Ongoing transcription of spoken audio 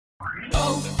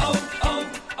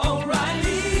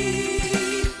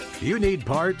O'Reilly. You need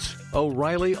parts?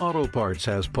 O'Reilly Auto Parts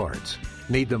has parts.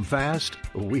 Need them fast?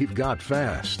 We've got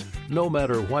fast. No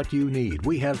matter what you need,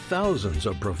 we have thousands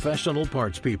of professional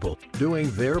parts people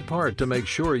doing their part to make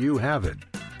sure you have it.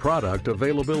 Product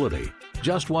availability.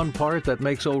 Just one part that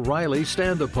makes O'Reilly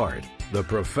stand apart. The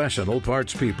professional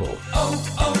parts people.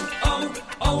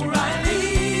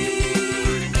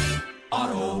 O'Reilly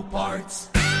Auto Parts.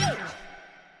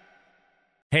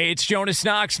 Hey, it's Jonas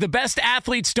Knox. The best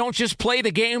athletes don't just play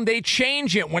the game, they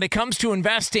change it. When it comes to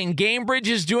investing, GameBridge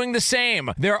is doing the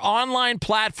same. Their online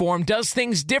platform does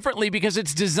things differently because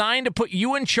it's designed to put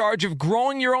you in charge of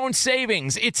growing your own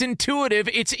savings. It's intuitive,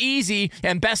 it's easy,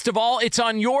 and best of all, it's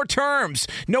on your terms.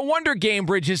 No wonder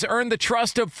GameBridge has earned the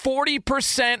trust of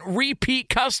 40% repeat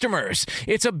customers.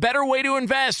 It's a better way to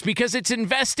invest because it's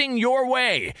investing your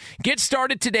way. Get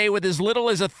started today with as little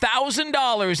as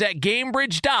 $1,000 at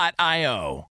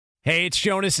GameBridge.io. Hey, it's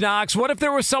Jonas Knox. What if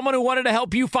there was someone who wanted to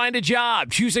help you find a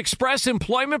job? Choose Express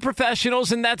Employment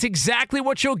Professionals, and that's exactly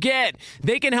what you'll get.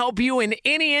 They can help you in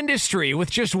any industry.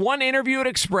 With just one interview at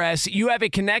Express, you have a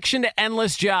connection to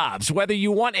endless jobs. Whether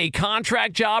you want a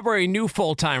contract job or a new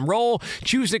full-time role,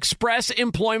 choose Express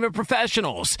Employment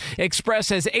Professionals. Express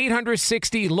has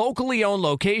 860 locally owned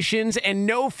locations and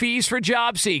no fees for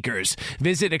job seekers.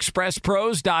 Visit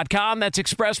expresspros.com. That's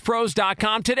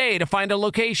expresspros.com today to find a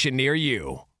location near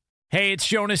you. Hey, it's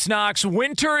Jonas Knox.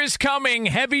 Winter is coming.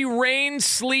 Heavy rain,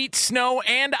 sleet, snow,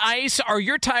 and ice. Are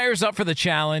your tires up for the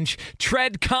challenge?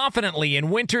 Tread confidently in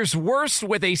winter's worst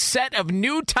with a set of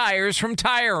new tires from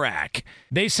Tire Rack.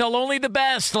 They sell only the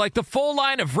best, like the full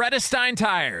line of Redestein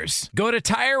tires. Go to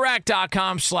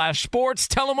TireRack.com/sports.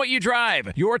 Tell them what you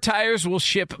drive. Your tires will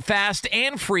ship fast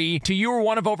and free to you or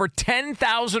one of over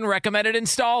 10,000 recommended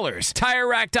installers.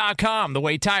 TireRack.com, the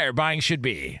way tire buying should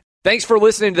be. Thanks for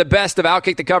listening to the Best of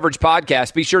Outkick the Coverage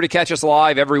podcast. Be sure to catch us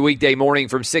live every weekday morning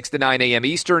from 6 to 9 a.m.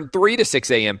 Eastern, 3 to 6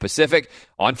 a.m. Pacific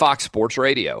on Fox Sports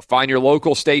Radio. Find your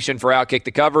local station for Outkick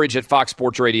the Coverage at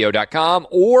foxsportsradio.com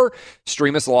or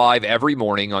stream us live every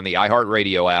morning on the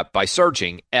iHeartRadio app by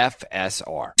searching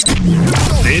FSR.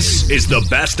 This is the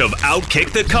Best of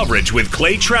Outkick the Coverage with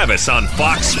Clay Travis on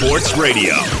Fox Sports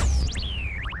Radio.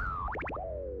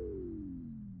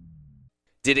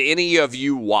 Did any of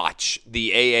you watch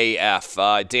the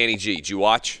AAF? Danny G, did you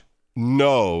watch?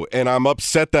 No, and I'm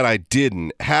upset that I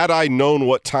didn't. Had I known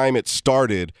what time it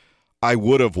started, I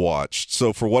would have watched.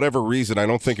 So for whatever reason, I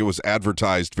don't think it was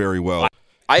advertised very well.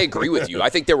 I agree with you. I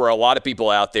think there were a lot of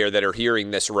people out there that are hearing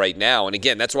this right now. And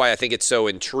again, that's why I think it's so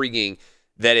intriguing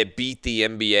that it beat the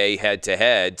NBA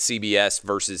head-to-head, CBS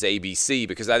versus ABC,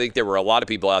 because I think there were a lot of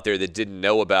people out there that didn't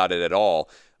know about it at all.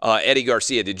 Eddie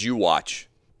Garcia, did you watch?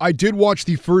 I did watch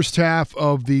the first half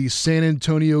of the San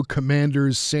Antonio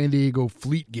Commanders San Diego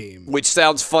Fleet game. Which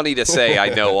sounds funny to say, I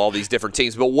know, all these different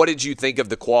teams, but what did you think of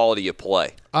the quality of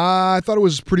play? I thought it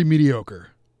was pretty mediocre.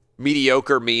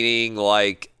 Mediocre meaning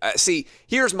like, see,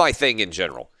 here's my thing in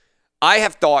general. I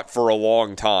have thought for a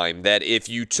long time that if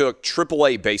you took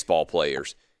AAA baseball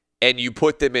players and you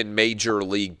put them in Major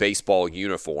League Baseball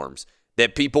uniforms,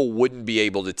 that people wouldn't be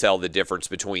able to tell the difference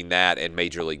between that and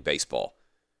Major League Baseball.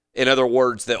 In other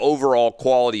words, the overall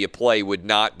quality of play would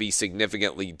not be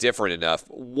significantly different enough.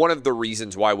 One of the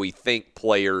reasons why we think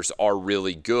players are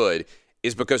really good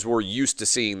is because we're used to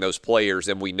seeing those players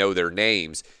and we know their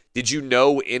names. Did you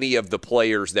know any of the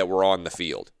players that were on the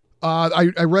field?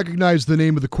 I recognize the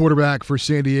name of the quarterback for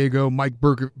San Diego, Mike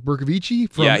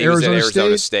Bercovici from he was at Arizona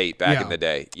State. State back in the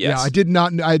day. Yes. Yeah,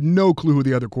 I had no clue who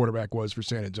the other quarterback was for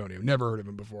San Antonio. Never heard of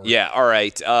him before. Yeah, all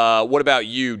right. What about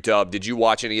you, Dub? Did you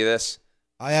watch any of this?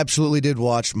 I absolutely did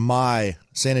watch my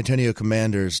San Antonio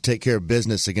Commanders take care of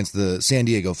business against the San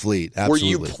Diego Fleet.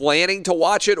 Absolutely. Were you planning to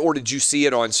watch it, or did you see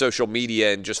it on social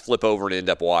media and just flip over and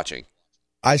end up watching?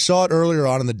 I saw it earlier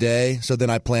on in the day, so then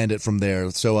I planned it from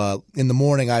there. So in the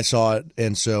morning I saw it,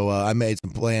 and so I made some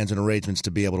plans and arrangements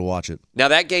to be able to watch it. Now,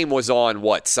 that game was on,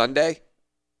 what, Sunday?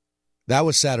 That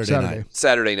was Saturday night.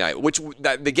 Saturday night.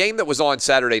 The game that was on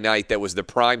Saturday night that was the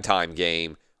primetime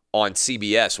game on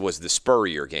CBS was the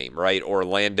Spurrier game, right?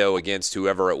 Orlando against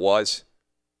whoever it was.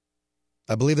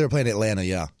 I believe they were playing Atlanta,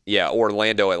 yeah. Yeah,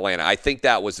 Orlando, Atlanta. I think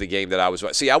that was the game that I was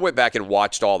 – see, I went back and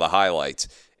watched all the highlights,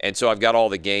 and so I've got all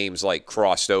the games like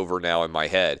crossed over now in my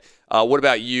head. What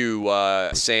about you?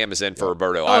 Sam is in for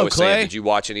Roberto. I was saying, did you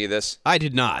watch any of this? I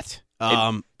did not.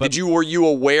 But were you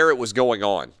aware it was going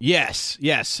on? Yes.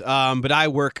 But I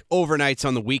work overnights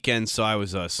on the weekends, so I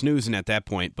was snoozing at that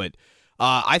point. But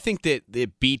I think that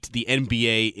it beat the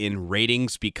NBA in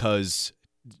ratings because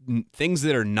things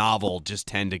that are novel just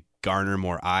tend to garner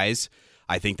more eyes.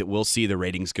 I think that we'll see the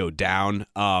ratings go down,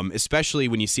 especially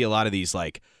when you see a lot of these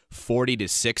like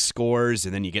 40-6 scores,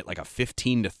 and then you get like a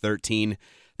 15-13.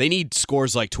 They need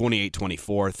scores like 28-24,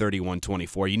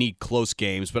 31-24. You need close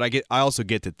games, but I also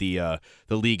get that the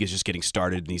league is just getting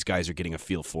started and these guys are getting a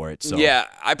feel for it. So yeah,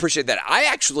 I appreciate that. I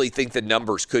actually think the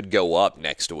numbers could go up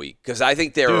next week because I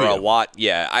think there are a lot.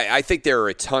 Yeah, I think there are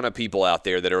a ton of people out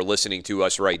there that are listening to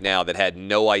us right now that had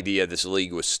no idea this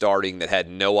league was starting, that had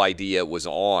no idea it was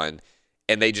on,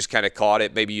 and they just kind of caught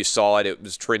it. Maybe you saw it. It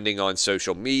was trending on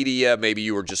social media. Maybe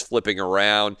you were just flipping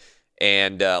around.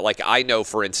 And like I know,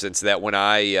 for instance, that when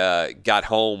I got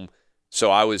home,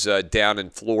 so I was down in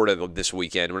Florida this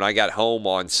weekend. When I got home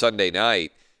on Sunday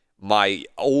night, my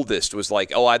oldest was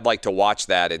like, "Oh, I'd like to watch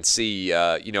that and see,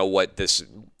 what this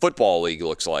football league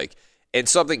looks like." And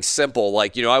something simple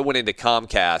like, I went into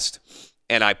Comcast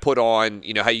and I put on,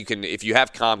 how you can, if you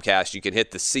have Comcast, you can hit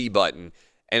the C button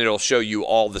and it'll show you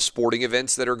all the sporting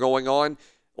events that are going on.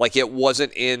 Like it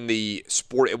wasn't in the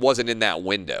sport, it wasn't in that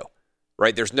window.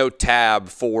 Right? There's no tab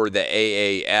for the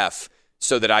AAF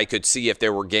so that I could see if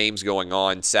there were games going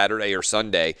on Saturday or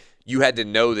Sunday. You had to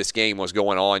know this game was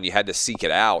going on. You had to seek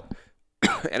it out.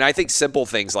 And I think simple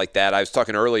things like that. I was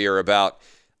talking earlier about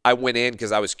I went in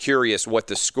because I was curious what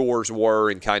the scores were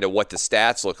and kind of what the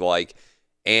stats look like.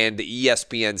 And the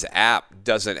ESPN's app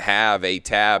doesn't have a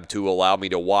tab to allow me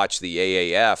to watch the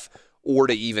AAF or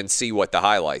to even see what the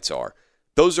highlights are.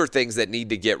 Those are things that need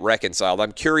to get reconciled.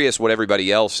 I'm curious what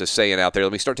everybody else is saying out there.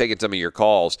 Let me start taking some of your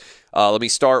calls. Let me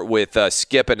start with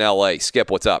Skip in L.A.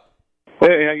 Skip, what's up?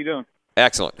 Hey, how you doing?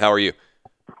 Excellent. How are you?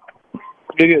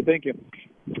 Good, thank you.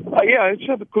 Yeah, I just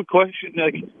have a quick question.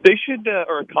 Like, they should,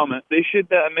 or a comment. They should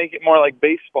make it more like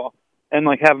baseball and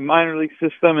like have a minor league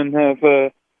system and have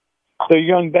their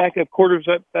young backup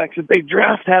quarterbacks that they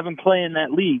draft have them play in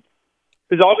that league.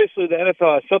 Because obviously the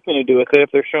NFL has something to do with it if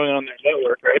they're showing it on their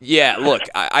network, right? Yeah, look,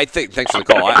 I think, thanks for the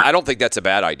call. I don't think that's a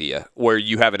bad idea where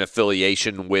you have an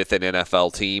affiliation with an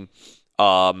NFL team.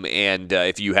 And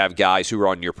if you have guys who are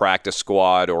on your practice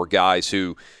squad or guys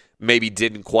who maybe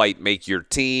didn't quite make your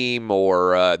team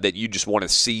or that you just want a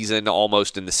season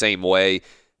almost in the same way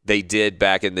they did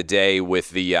back in the day with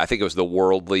the, I think it was the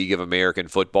World League of American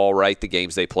Football, right? The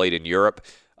games they played in Europe.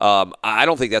 I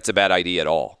don't think that's a bad idea at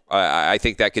all. I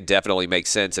think that could definitely make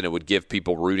sense, and it would give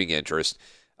people rooting interest.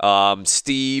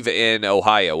 Steve in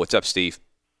Ohio. What's up, Steve?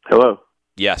 Hello.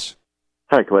 Yes.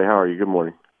 Hi, Clay. How are you? Good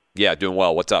morning. Yeah, doing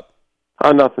well. What's up?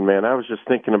 Nothing, man. I was just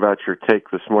thinking about your take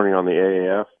this morning on the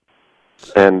AAF,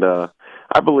 and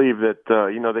I believe that,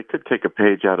 they could take a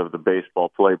page out of the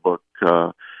baseball playbook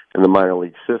in the minor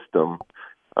league system.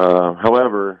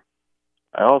 However,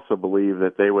 I also believe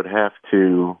that they would have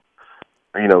to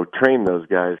train those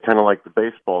guys kind of like the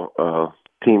baseball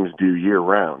teams do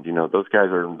year-round. Those guys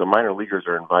the minor leaguers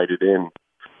are invited in,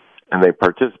 and they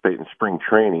participate in spring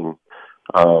training,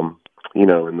 and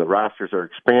the rosters are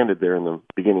expanded there in the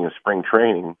beginning of spring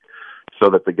training so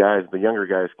that the younger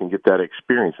guys can get that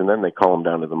experience, and then they call them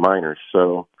down to the minors.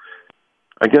 So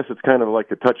I guess it's kind of like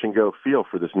a touch-and-go feel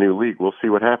for this new league. We'll see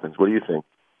what happens. What do you think?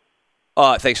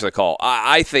 Thanks for the call.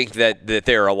 I think that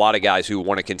there are a lot of guys who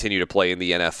want to continue to play in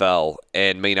the NFL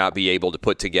and may not be able to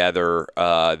put together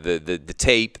the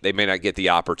tape. They may not get the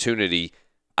opportunity.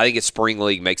 I think a spring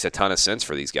league makes a ton of sense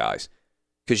for these guys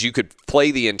because you could play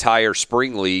the entire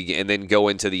spring league and then go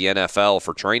into the NFL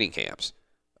for training camps.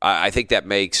 I think that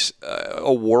makes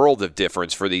a world of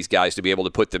difference for these guys to be able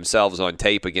to put themselves on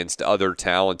tape against other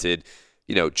talented,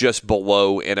 just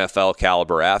below NFL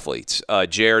caliber athletes.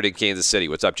 Jared in Kansas City.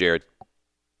 What's up, Jared?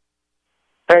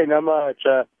 Hey, not much.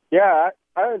 I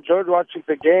enjoyed watching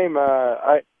the game.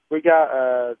 We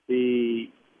got the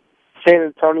San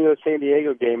Antonio San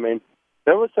Diego game, and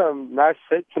there was some nice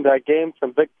hits in that game,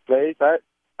 some big plays.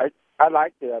 I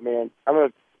liked it. I mean, I'm a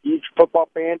huge football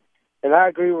fan, and I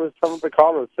agree with some of the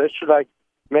callers. They should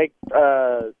make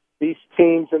these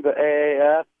teams in the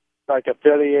AAF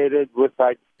affiliated with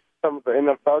some of the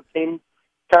NFL teams,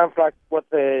 kind of like what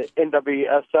the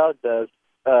NWSL does,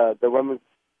 the women's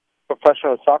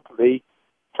professional soccer league.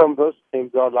 Some of those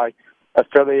teams are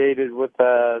affiliated with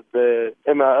the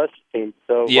MLS team.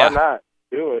 So why not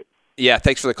do it? Yeah,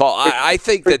 thanks for the call. I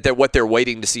think that what they're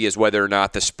waiting to see is whether or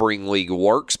not the spring league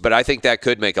works, but I think that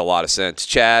could make a lot of sense.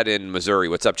 Chad in Missouri.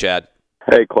 What's up, Chad?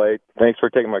 Hey, Clay. Thanks for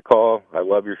taking my call. I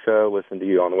love your show. Listen to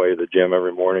you on the way to the gym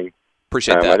every morning.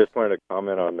 Appreciate that. I just wanted to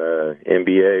comment on the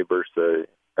NBA versus the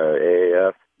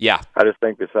AAF. Yeah. I just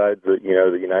think besides the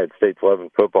United States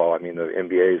loving football, I mean, the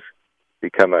NBA's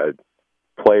become a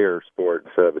player sport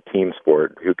instead of a team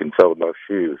sport who can sell the most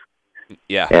shoes.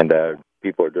 Yeah. And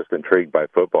people are just intrigued by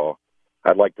football.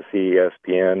 I'd like to see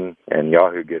ESPN and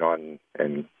Yahoo get on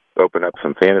and open up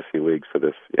some fantasy leagues for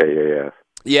this AAF.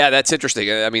 Yeah, that's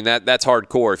interesting. I mean, that's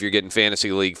hardcore if you're getting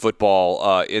fantasy league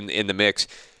football in the mix.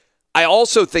 I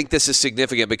also think this is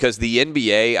significant because the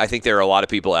NBA, I think there are a lot of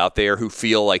people out there who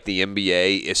feel like the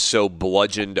NBA is so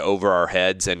bludgeoned over our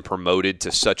heads and promoted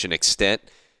to such an extent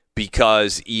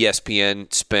because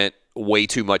ESPN spent way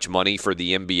too much money for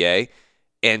the NBA,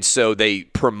 and so they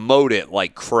promote it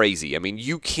like crazy. I mean,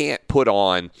 you can't put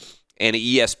on an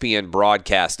ESPN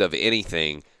broadcast of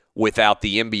anything without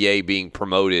the NBA being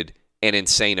promoted an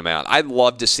insane amount. I'd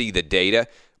love to see the data,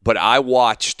 but I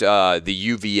watched the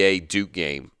UVA Duke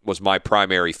game was my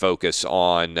primary focus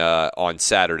on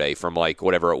Saturday from like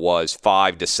whatever it was,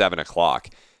 5 to 7 o'clock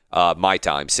my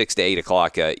time, 6 to 8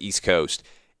 o'clock East Coast.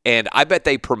 And I bet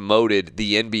they promoted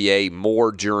the NBA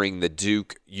more during the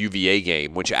Duke UVA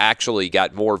game, which actually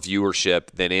got more viewership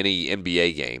than any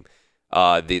NBA game.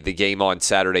 The game on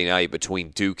Saturday night between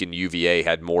Duke and UVA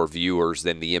had more viewers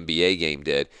than the NBA game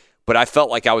did. But I felt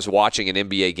like I was watching an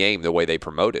NBA game the way they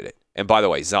promoted it. And by the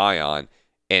way, Zion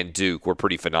and Duke were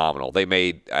pretty phenomenal. They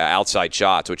made outside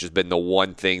shots, which has been the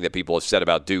one thing that people have said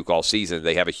about Duke all season.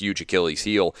 They have a huge Achilles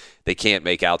heel. They can't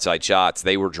make outside shots.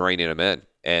 They were draining them in,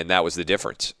 and that was the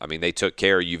difference. I mean, they took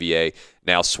care of UVA,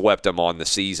 now swept them on the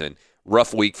season.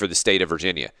 Rough week for the state of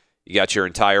Virginia. You got your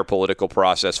entire political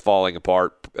process falling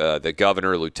apart, the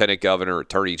governor, lieutenant governor,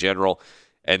 attorney general,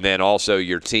 and then also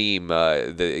your team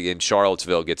in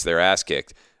Charlottesville gets their ass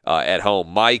kicked at home.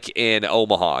 Mike in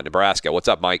Omaha, Nebraska. What's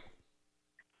up, Mike?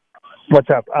 What's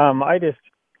up?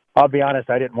 I'll be honest,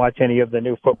 I didn't watch any of the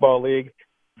new football league,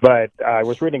 but I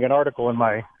was reading an article in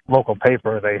my local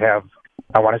paper. They have,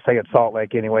 I want to say it's Salt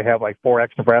Lake anyway, have like 4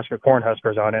 ex-Nebraska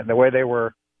Cornhuskers on it. And the way they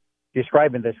were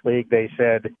describing this league, they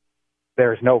said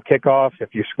there's no kickoffs.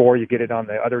 If you score, you get it on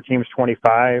the other team's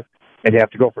 25, and you have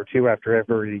to go for 2 after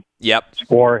every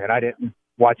score. And I didn't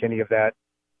watch any of that,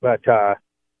 but I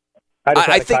just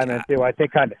had to comment too. I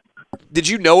think kind of. Did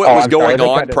you know it was going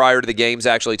on prior to the games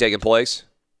actually taking place?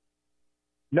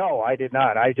 No, I did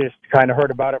not. I just kind of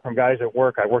heard about it from guys at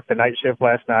work. I worked the night shift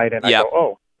last night, and I go,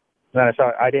 oh. And I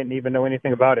saw I didn't even know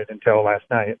anything about it until last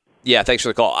night. Yeah, thanks for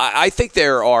the call. I think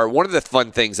there are – one of the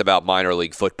fun things about minor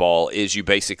league football is you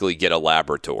basically get a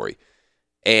laboratory.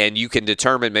 And you can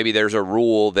determine maybe there's a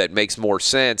rule that makes more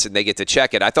sense, and they get to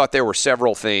check it. I thought there were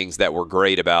several things that were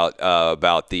great about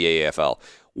the AFL.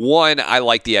 One, I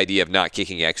like the idea of not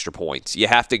kicking extra points. You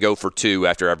have to go for 2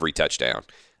 after every touchdown.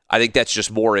 I think that's just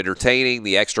more entertaining.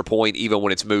 The extra point, even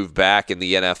when it's moved back in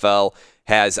the NFL,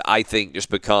 has, I think, just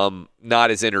become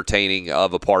not as entertaining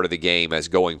of a part of the game as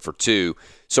going for 2.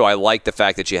 So I like the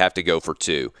fact that you have to go for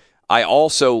 2. I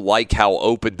also like how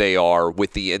open they are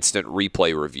with the instant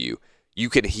replay review. You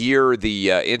can hear the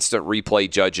instant replay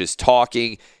judges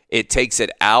talking. It takes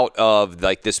it out of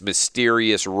like this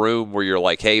mysterious room where you're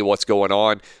like, hey, what's going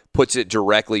on? Puts it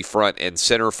directly front and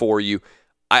center for you.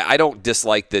 I don't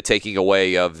dislike the taking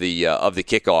away of the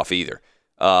kickoff either.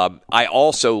 I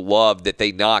also love that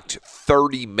they knocked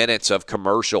 30 minutes of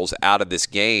commercials out of this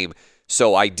game.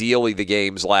 So ideally the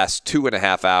games last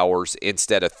 2.5 hours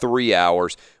instead of 3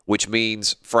 hours, which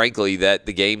means, frankly, that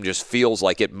the game just feels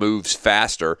like it moves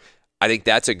faster. I think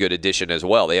that's a good addition as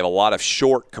well. They have a lot of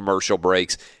short commercial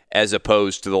breaks as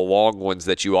opposed to the long ones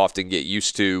that you often get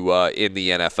used to in the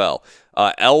NFL.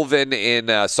 Elvin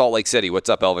in Salt Lake City. What's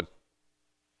up, Elvin?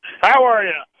 How are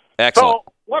you? Excellent.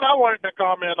 So what I wanted to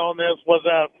comment on this was,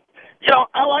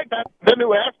 I like the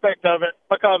new aspect of it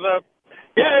because,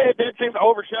 it did seem to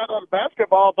overshadow the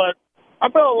basketball, but I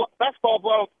feel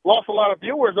basketball lost a lot of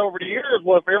viewers over the years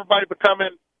with everybody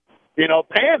becoming,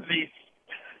 pansies,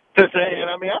 to say. And,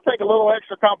 I think a little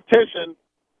extra competition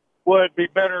would be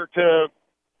better to,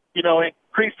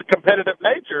 increase the competitive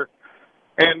nature.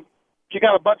 And you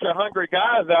got a bunch of hungry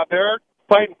guys out there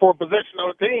fighting for a position on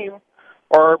a team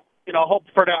or, hope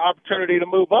for the opportunity to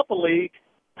move up a league.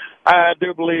 I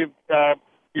do believe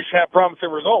you should have promising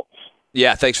results.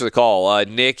 Yeah, thanks for the call.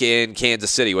 Nick in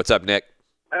Kansas City. What's up, Nick?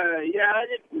 I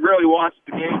didn't really watch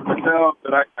the game myself,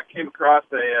 but I came across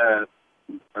a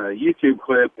YouTube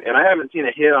clip, and I haven't seen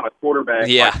a hit on a quarterback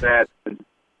like that.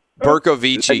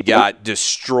 Berkovici got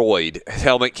destroyed.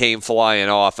 Helmet came flying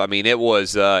off. It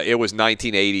was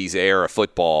 1980s era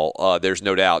football. There's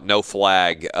no doubt, no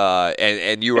flag.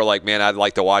 And you were like, man, I'd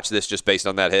like to watch this just based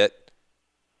on that hit.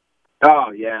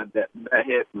 Oh yeah, that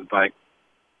hit was like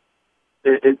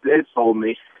it sold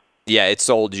me. Yeah, it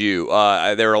sold you.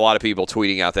 There were a lot of people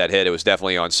tweeting out that hit. It was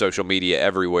definitely on social media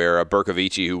everywhere.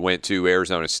 Berkovici, who went to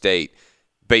Arizona State,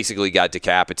 basically got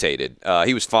decapitated.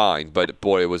 He was fine, but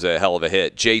boy, it was a hell of a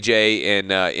hit. JJ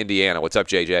in Indiana. What's up,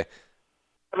 JJ?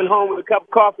 driving home with a cup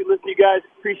of coffee, listening to you guys.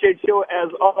 Appreciate the show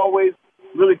as always.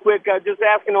 Really quick, just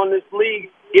asking on this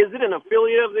league, is it an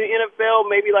affiliate of the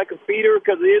NFL, maybe like a feeder,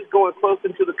 because it is going close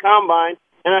into the combine?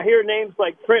 And I hear names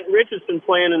like Trent Richardson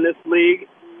playing in this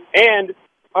league. And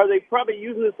are they probably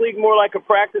using this league more like a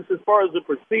practice as far as the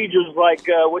procedures, like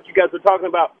what you guys are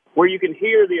talking about, where you can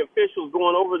hear the officials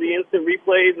going over the instant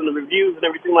replays and the reviews and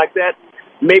everything like that?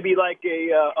 Maybe like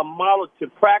a model to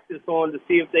practice on to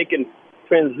see if they can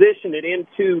transition it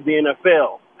into the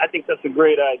NFL. I think that's a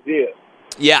great idea.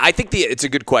 Yeah, I think it's a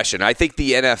good question. I think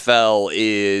the NFL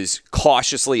is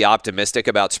cautiously optimistic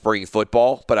about spring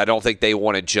football, but I don't think they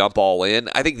want to jump all in.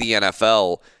 I think the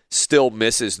NFL still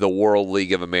misses the World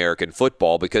League of American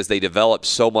Football because they developed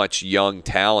so much young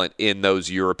talent in those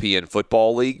European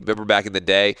Football League. Remember back in the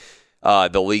day,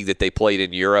 the league that they played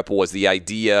in Europe was the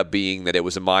idea being that it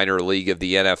was a minor league of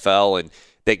the NFL and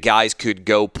that guys could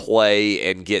go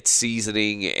play and get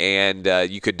seasoning and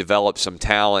you could develop some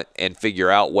talent and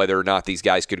figure out whether or not these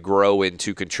guys could grow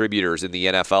into contributors in the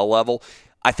NFL level.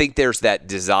 I think there's that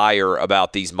desire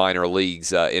about these minor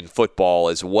leagues in football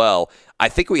as well. I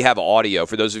think we have audio,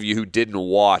 for those of you who didn't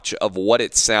watch, of what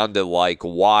it sounded like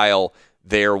while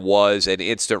there was an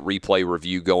instant replay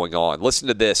review going on. Listen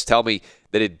to this. Tell me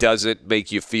that it doesn't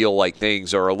make you feel like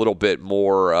things are a little bit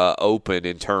more open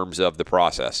in terms of the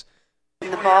process.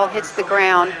 The ball hits the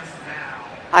ground.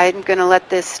 I'm going to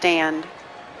let this stand.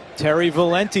 Terry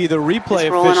Valenti, the replay He's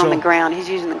rolling official. on the ground. He's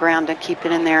using the ground to keep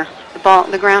it in there.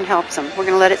 The ground helps him. We're going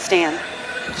to let it stand.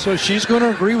 So she's going to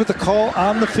agree with the call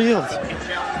on the field.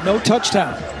 No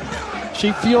touchdown.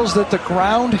 She feels that the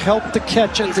ground helped the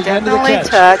catch at the end of the catch.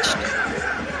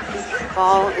 Touched.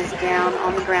 Ball is down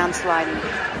on the ground sliding.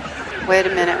 Wait a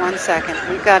minute, 1 second.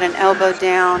 We've got an elbow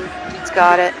down. It's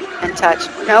got it and touched.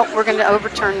 Nope, we're going to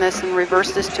overturn this and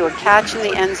reverse this to a catch in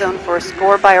the end zone for a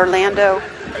score by Orlando.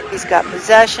 He's got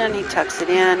possession. He tucks it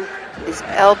in. His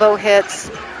elbow hits.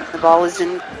 The ball is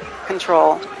in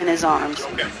control in his arms.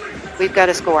 We've got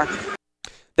a score.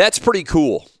 That's pretty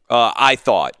cool, I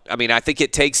thought. I mean, I think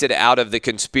it takes it out of the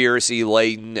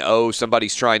conspiracy-laden,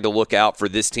 somebody's trying to look out for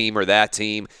this team or that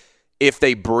team. If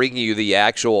they bring you the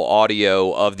actual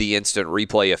audio of the instant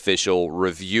replay official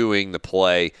reviewing the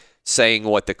play, saying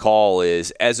what the call is,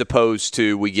 as opposed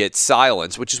to we get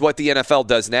silence, which is what the NFL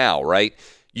does now, right?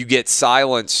 You get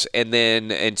silence, and then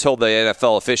until the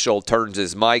NFL official turns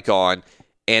his mic on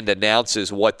and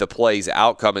announces what the play's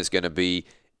outcome is going to be,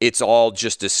 it's all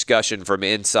just discussion from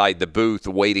inside the booth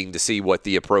waiting to see what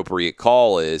the appropriate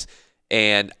call is.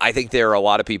 And I think there are a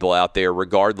lot of people out there,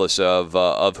 regardless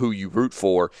of who you root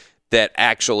for, that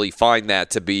actually find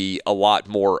that to be a lot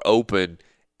more open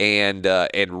and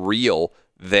real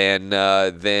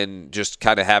than just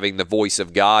kind of having the voice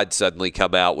of God suddenly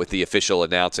come out with the official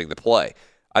announcing the play.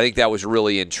 I think that was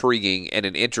really intriguing and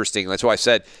an interesting. That's why I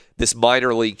said this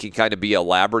minor league can kind of be a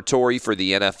laboratory for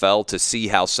the NFL to see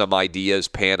how some ideas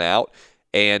pan out.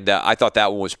 And I thought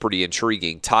that one was pretty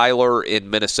intriguing. Tyler in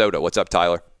Minnesota. What's up,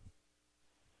 Tyler?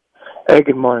 Hey,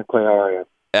 good morning, Clay. How are you?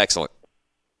 Excellent.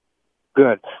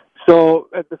 Good. So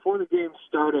before the game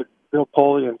started, Bill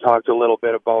Polian talked a little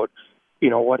bit about,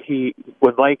 what he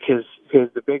would like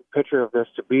the big picture of this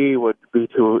to be would be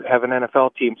to have an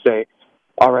NFL team say,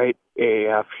 all right,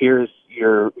 AAF, here's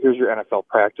your NFL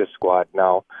practice squad.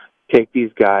 Now take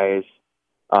these guys,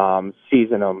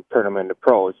 season them, turn them into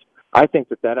pros. I think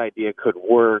that idea could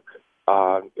work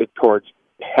towards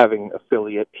having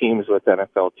affiliate teams with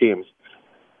NFL teams.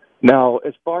 Now,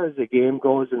 as far as the game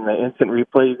goes and the instant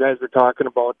replay you guys were talking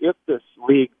about, if this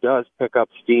league does pick up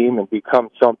steam and become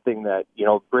something that,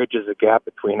 bridges a gap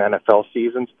between NFL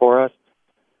seasons for us,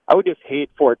 I would just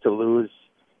hate for it to lose,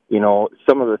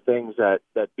 some of the things that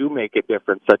do make it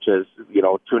different, such as,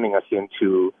 tuning us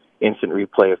into instant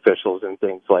replay officials and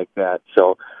things like that.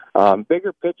 So,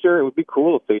 bigger picture, it would be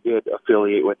cool if they did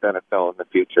affiliate with NFL in the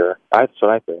future. That's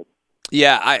what I think.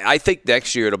 Yeah, I think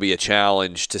next year it'll be a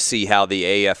challenge to see how the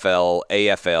AFL,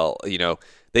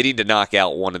 they need to knock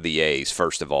out one of the A's,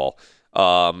 first of all,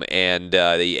 and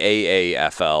the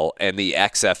AAFL and the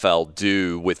XFL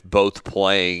do with both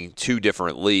playing two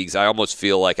different leagues. I almost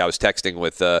feel like I was texting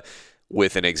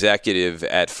with an executive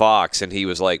at Fox, and he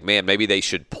was like, man, maybe they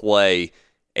should play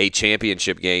a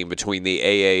championship game between the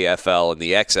AAFL and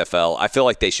the XFL. I feel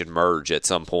like they should merge at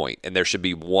some point, and there should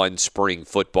be one spring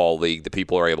football league that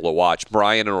people are able to watch.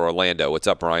 Brian in Orlando. What's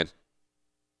up, Brian?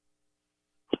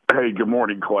 Hey, good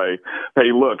morning, Clay.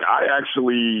 Hey, look, I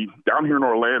actually, down here in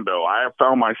Orlando, I have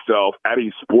found myself at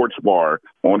a sports bar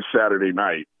on Saturday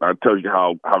night. I'll tell you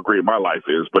how great my life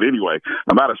is. But anyway,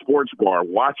 I'm at a sports bar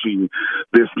watching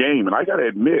this game, and I got to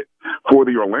admit, for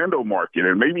the Orlando market,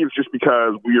 and maybe it's just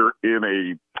because we're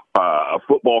in a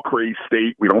football crazed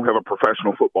state. We don't have a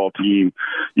professional football team.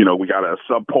 You know, we got a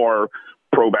subpar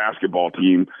pro basketball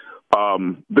team.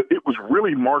 It was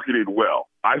really marketed well.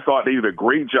 I thought they did a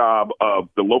great job of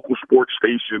the local sports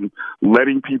station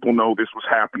letting people know this was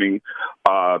happening.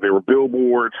 There were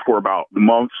billboards for about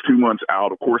months, 2 months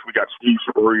out. Of course, we got Steve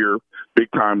Spurrier, big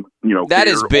time, that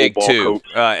is big too,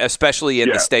 coach. especially in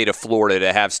the state of Florida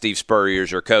to have Steve Spurrier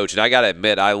as your coach. And I got to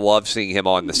admit, I love seeing him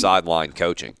on the sideline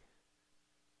coaching.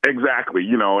 Exactly.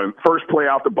 And first play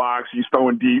out the box, he's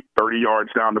throwing deep 30 yards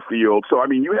down the field. So, I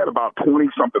mean, you had about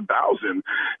 20-something thousand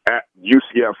at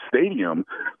UCF Stadium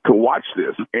to watch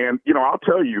this. And, I'll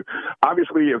tell you,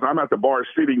 obviously, as I'm at the bar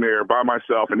sitting there by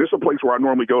myself, and this is a place where I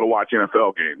normally go to watch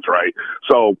NFL games, right?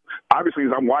 So, obviously,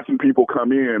 as I'm watching people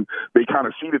come in, they kind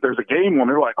of see that there's a game on.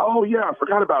 They're like, oh, yeah, I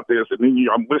forgot about this. And then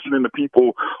I'm listening to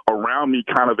people around me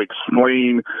kind of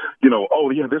explain, oh,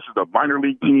 yeah, this is a minor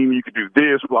league team. You could do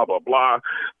this, blah, blah, blah.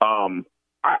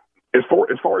 As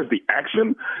far as the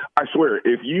action, I swear,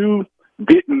 if you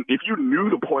knew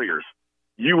the players,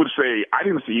 you would say, I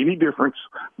didn't see any difference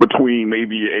between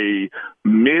maybe a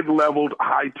mid-leveled,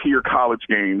 high-tier college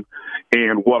game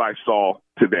and what I saw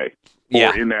today,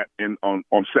 or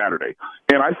on Saturday.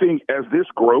 And I think as this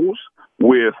grows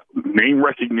with name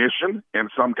recognition and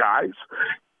some guys,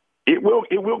 it will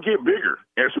get bigger,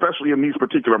 especially in these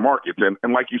particular markets.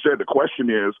 And like you said, the question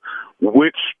is,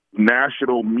 which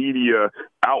national media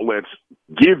outlets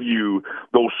give you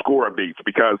those score updates?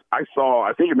 Because I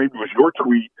think maybe it was your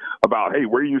tweet about, hey,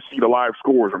 where do you see the live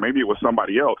scores? Or maybe it was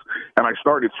somebody else. And I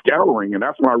started scouring, and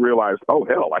that's when I realized, oh,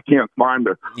 hell, I can't find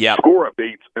the score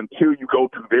updates until you go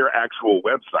to their actual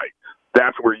website.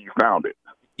 That's where you found it.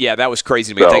 Yeah, that was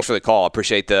crazy to me. Thanks for the call. I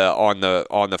appreciate the on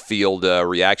the field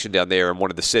reaction down there in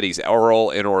one of the cities. Earl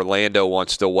in Orlando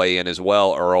wants to weigh in as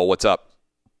well. Earl, what's up?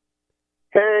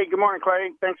 Hey, good morning,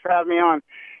 Clay. Thanks for having me on.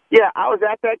 Yeah, I was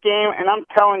at that game, and I'm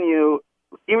telling you,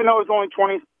 even though it was only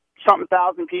 20-something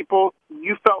thousand people,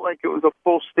 you felt like it was a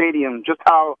full stadium, just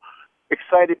how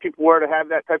excited people were to have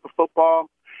that type of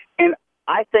football. And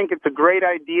I think it's a great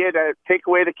idea to take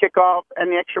away the kickoff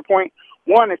and the extra point.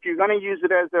 One, if you're going to use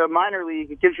it as a minor league,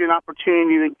 it gives you an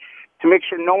opportunity to make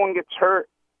sure no one gets hurt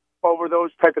over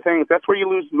those type of things. That's where you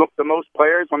lose the most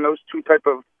players, on those two type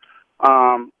of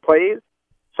plays.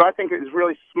 So I think it's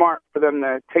really smart for them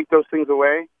to take those things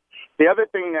away. The other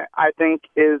thing that I think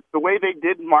is the way they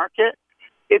did market.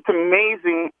 It's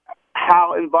amazing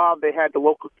how involved they had the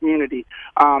local community.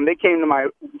 They came to my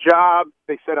job.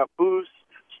 They set up booths.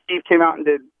 Steve came out and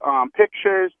did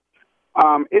pictures.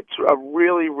 It's a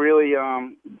really, really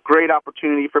great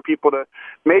opportunity for people to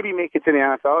maybe make it to the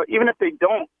NFL. Even if they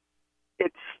don't,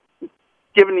 it's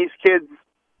giving these kids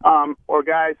or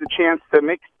guys a chance to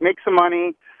make some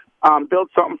money, build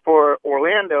something for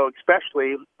Orlando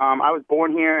especially. I was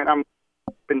born here, and I've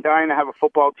been dying to have a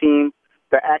football team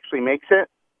that actually makes it.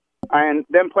 And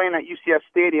them playing at UCF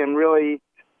Stadium really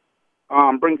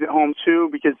brings it home, too,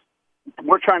 because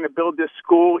we're trying to build this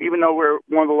school. Even though we're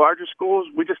one of the larger schools,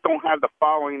 we just don't have the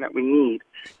following that we need.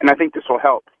 And I think this will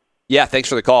help. Yeah, thanks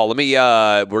for the call. Let me.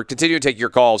 We're continuing to take your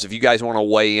calls. If you guys want to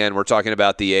weigh in, we're talking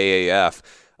about the AAF.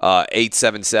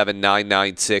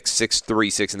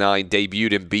 877-996-6369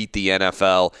 debuted and beat the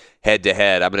NFL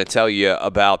head-to-head. I'm going to tell you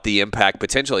about the impact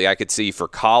potentially I could see for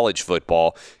college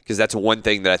football, because that's one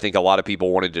thing that I think a lot of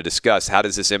people wanted to discuss. How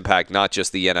does this impact not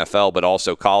just the NFL, but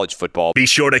also college football? Be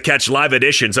sure to catch live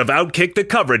editions of Outkick the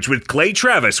Coverage with Clay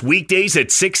Travis weekdays at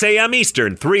 6 a.m.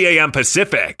 Eastern, 3 a.m.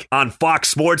 Pacific on Fox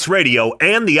Sports Radio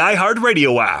and the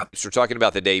iHeartRadio app. So we're talking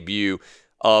about the debut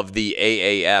of the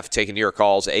AAF, taking your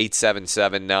calls,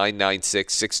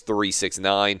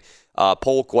 877-996-6369.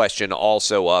 Poll question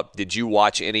also up. Did you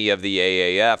watch any of the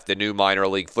AAF, the new minor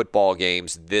league football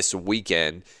games this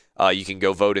weekend? You can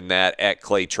go vote in that at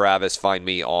Clay Travis. Find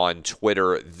me on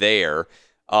Twitter there.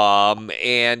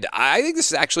 And I think this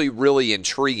is actually really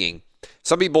intriguing.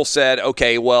 Some people said,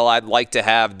 okay, well, I'd like to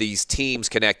have these teams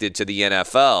connected to the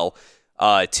NFL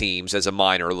teams as a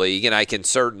minor league, and I can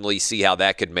certainly see how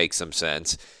that could make some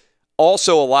sense.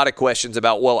 Also, a lot of questions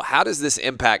about, well, how does this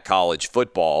impact college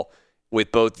football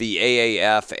with both the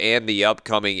AAF and the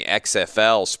upcoming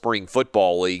XFL spring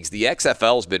football leagues? The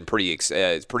XFL has been pretty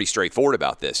straightforward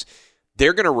about this.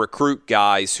 They're going to recruit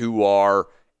guys who are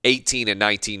 18 and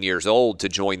 19 years old to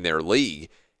join their league,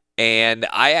 and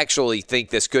I actually think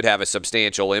this could have a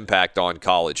substantial impact on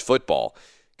college football.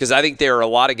 Because I think there are a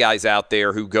lot of guys out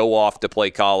there who go off to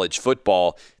play college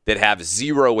football that have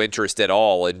zero interest at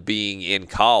all in being in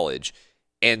college.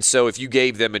 And so if you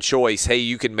gave them a choice, hey,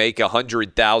 you can make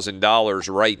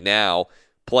 $100,000 right now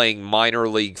playing minor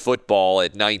league football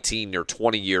at 19 or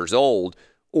 20 years old,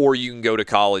 or you can go to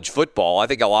college football, I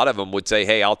think a lot of them would say,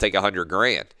 hey, I'll take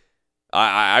 $100,000.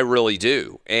 I really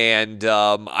do. And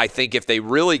I think if they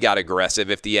really got aggressive,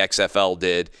 if the XFL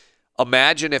did,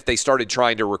 imagine if they started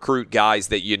trying to recruit guys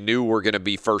that you knew were going to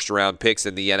be first-round picks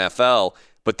in the NFL,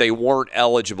 but they weren't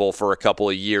eligible for a couple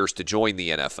of years to join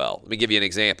the NFL. Let me give you an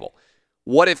example.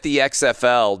 What if the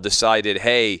XFL decided,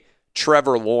 hey,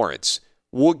 Trevor Lawrence,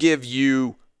 we'll give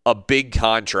you a big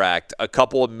contract, a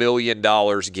couple of $1 million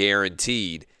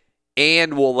guaranteed,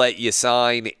 and we'll let you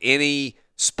sign any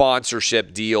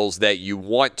sponsorship deals that you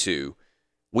want to.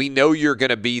 We know you're going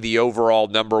to be the overall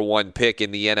number 1 pick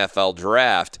in the NFL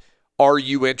draft. Are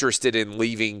you interested in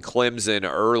leaving Clemson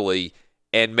early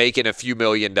and making a few $1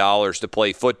 million to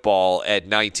play football at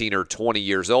 19 or 20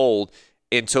 years old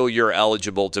until you're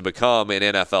eligible to become an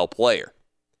NFL player?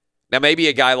 Now, maybe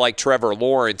a guy like Trevor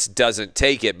Lawrence doesn't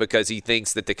take it because he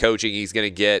thinks that the coaching he's going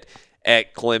to get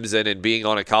at Clemson and being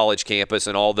on a college campus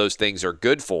and all those things are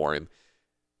good for him.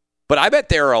 But I bet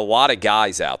there are a lot of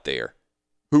guys out there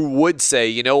who would say,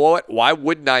 you know what, why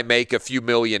wouldn't I make a few $1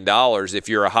 million if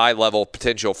you're a high-level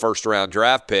potential first-round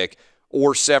draft pick,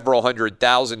 or several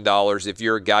 $100,000 if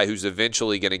you're a guy who's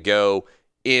eventually going to go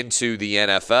into the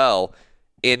NFL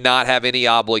and not have any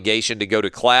obligation to go to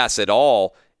class at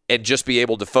all and just be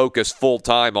able to focus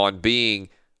full-time on being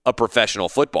a professional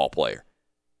football player?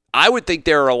 I would think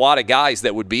there are a lot of guys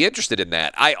that would be interested in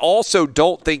that. I also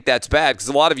don't think that's bad, because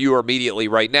a lot of you are immediately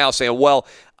right now saying, well,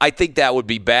 I think that would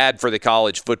be bad for the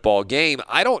college football game.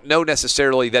 I don't know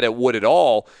necessarily that it would at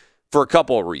all, for a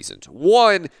couple of reasons.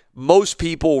 One, most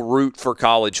people root for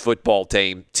college football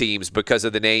teams because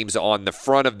of the names on the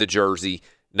front of the jersey,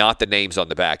 not the names on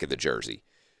the back of the jersey.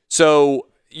 So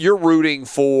you're rooting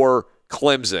for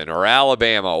Clemson or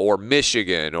Alabama or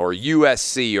Michigan or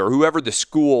USC or whoever the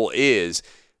school is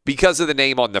because of the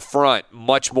name on the front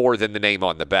much more than the name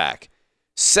on the back.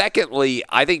 Secondly,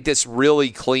 I think this really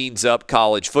cleans up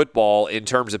college football in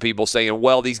terms of people saying,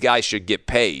 well, these guys should get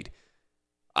paid.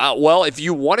 Well, if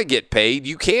you want to get paid,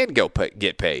 you can go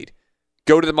get paid.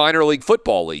 Go to the minor league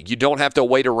football league. You don't have to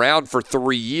wait around for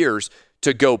 3 years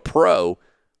to go pro.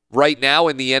 Right now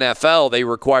in the NFL, they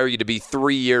require you to be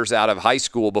 3 years out of high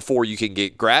school before you can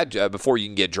get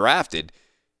drafted.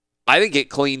 I think it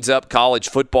cleans up college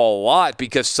football a lot,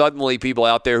 because suddenly people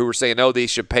out there who are saying, oh, they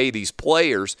should pay these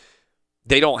players,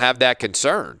 they don't have that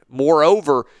concern.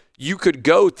 Moreover, you could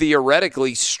go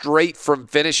theoretically straight from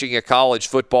finishing a college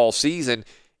football season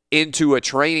into a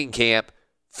training camp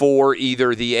for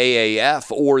either the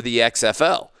AAF or the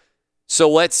XFL. So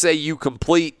let's say you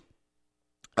complete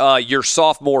your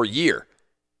sophomore year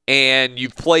and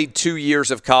you've played 2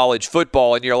 years of college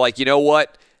football and you're like, you know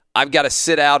what? I've got to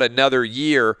sit out another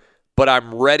year, but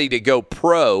I'm ready to go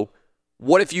pro.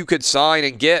 What if you could sign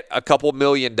and get a couple $1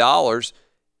 million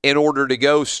in order to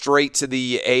go straight to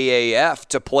the AAF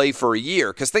to play for a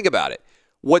year? Because think about it.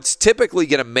 What's typically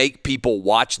going to make people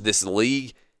watch this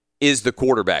league is the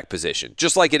quarterback position,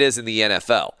 just like it is in the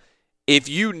NFL. If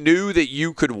you knew that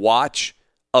you could watch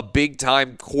a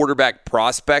big-time quarterback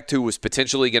prospect who was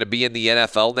potentially going to be in the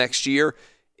NFL next year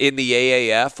in the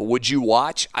AAF, would you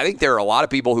watch? I think there are a lot of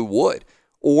people who would.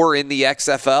 Or in the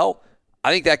XFL,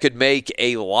 I think that could make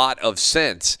a lot of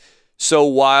sense. So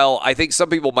while I think some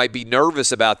people might be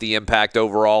nervous about the impact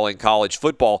overall in college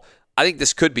football, I think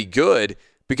this could be good,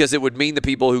 because it would mean the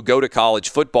people who go to college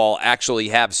football actually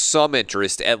have some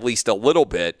interest, at least a little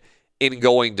bit, in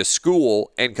going to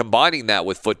school and combining that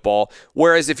with football.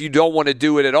 Whereas if you don't want to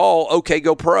do it at all, okay,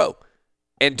 go pro.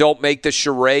 And don't make the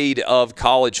charade of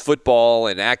college football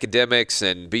and academics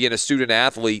and being a student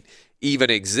athlete even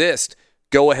exist.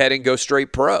 Go ahead and go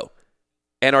straight pro.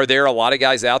 And are there a lot of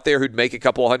guys out there who'd make a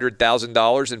couple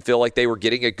 $100,000 and feel like they were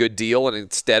getting a good deal and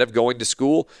instead of going to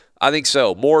school? I think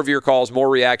so. More of your calls, more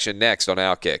reaction next on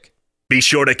Outkick. Be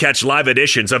sure to catch live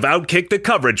editions of Outkick the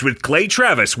Coverage with Clay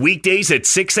Travis weekdays at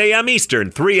 6 a.m. Eastern,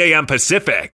 3 a.m.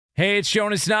 Pacific. Hey, it's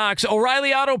Jonas Knox.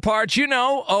 O'Reilly Auto Parts, you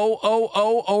know,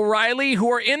 O'Reilly, who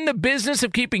are in the business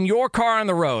of keeping your car on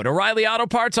the road. O'Reilly Auto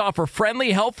Parts offer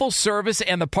friendly, helpful service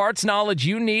and the parts knowledge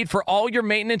you need for all your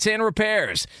maintenance and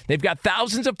repairs. They've got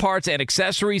thousands of parts and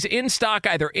accessories in stock,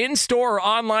 either in-store or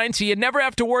online, so you never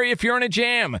have to worry if you're in a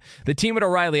jam. The team at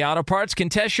O'Reilly Auto Parts can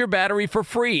test your battery for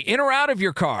free, in or out of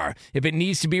your car. If it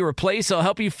needs to be replaced, they'll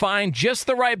help you find just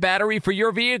the right battery for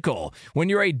your vehicle. When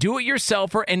you're a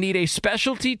do-it-yourselfer and need a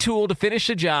specialty tool tool to finish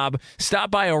the job,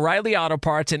 stop by O'Reilly Auto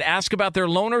Parts and ask about their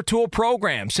loaner tool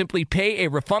program. Simply pay a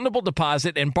refundable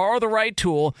deposit and borrow the right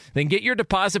tool, then get your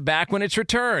deposit back when it's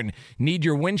returned. Need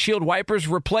your windshield wipers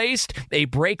replaced, a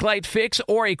brake light fix,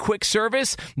 or a quick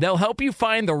service? They'll help you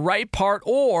find the right part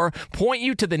or point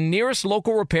you to the nearest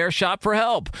local repair shop for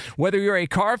help. Whether you're a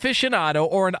car aficionado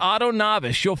or an auto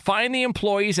novice, you'll find the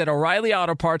employees at O'Reilly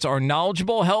Auto Parts are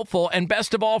knowledgeable, helpful, and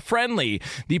best of all, friendly.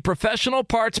 The professional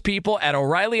parts people at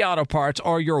O'Reilly Auto Parts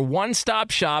are your one-stop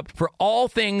shop for all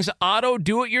things auto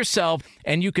do-it-yourself,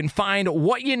 and you can find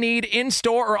what you need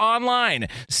in-store or online.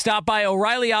 Stop by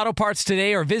O'Reilly Auto Parts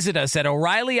today or visit us at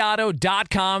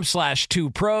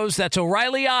O'ReillyAuto.com/2pros. That's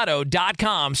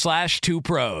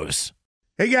O'ReillyAuto.com/2pros.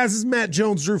 Hey guys, this is Matt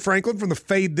Jones, Drew Franklin from the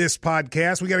Fade This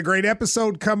podcast. We got a great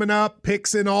episode coming up,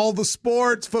 picks in all the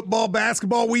sports, football,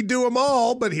 basketball, we do them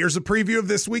all, but here's a preview of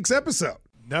this week's episode.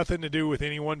 Nothing to do with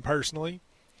anyone personally,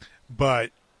 but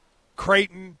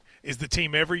Creighton is the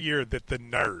team every year that the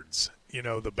nerds,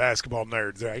 the basketball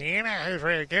nerds, they're like, who's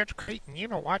really good? Creighton,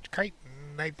 watch Creighton.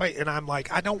 They play. And I'm like,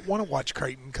 I don't want to watch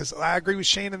Creighton because I agree with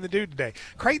Shannon the dude today.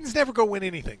 Creighton's never going to win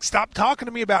anything. Stop talking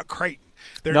to me about Creighton.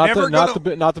 They're not never not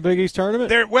the Big East tournament.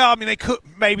 They could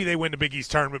maybe they win the Big East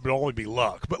tournament, but it'll only be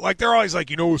luck. But they're always like,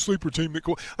 a sleeper team that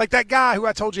like that guy who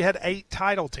I told you had 8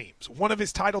 title teams. One of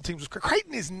his title teams was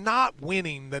Creighton is not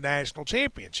winning the national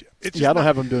championship. I don't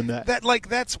have them doing that.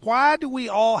 That's why do we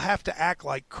all have to act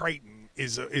like Creighton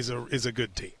is a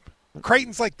good team?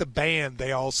 Creighton's like the band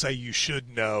they all say you should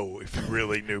know if you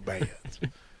really knew bands.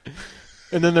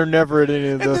 And then they're never at any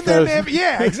of the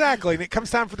yeah, exactly. And it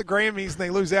comes time for the Grammys, and they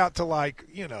lose out to Lil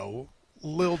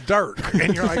Durk,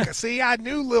 and you're like, "See, I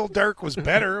knew Lil Durk was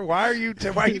better. Why are you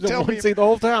telling me?" The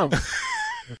whole time.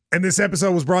 And this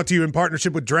episode was brought to you in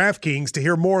partnership with DraftKings. To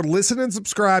hear more, listen and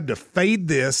subscribe to Fade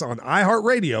This on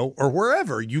iHeartRadio or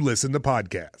wherever you listen to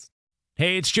podcasts.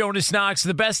 Hey, it's Jonas Knox.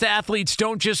 The best athletes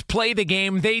don't just play the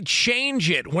game, they change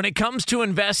it. When it comes to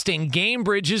investing,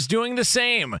 GameBridge is doing the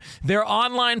same. Their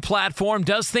online platform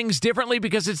does things differently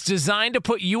because it's designed to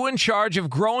put you in charge of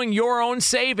growing your own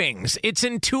savings. It's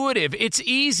intuitive, it's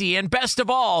easy, and best of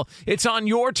all, it's on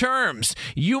your terms.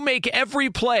 You make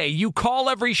every play, you call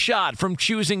every shot, from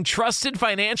choosing trusted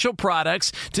financial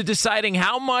products to deciding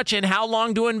how much and how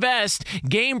long to invest.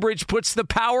 GameBridge puts the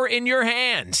power in your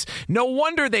hands. No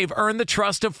wonder they've earned the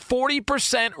trust of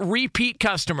 40% repeat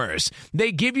customers.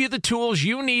 They give you the tools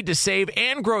you need to save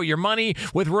and grow your money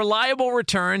with reliable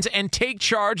returns and take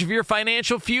charge of your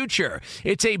financial future.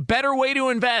 It's a better way to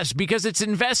invest because it's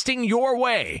investing your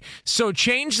way. So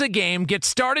change the game. Get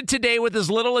started today with as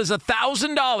little as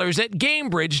 $1,000 at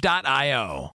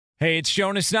GameBridge.io. Hey, it's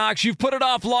Jonas Knox. You've put it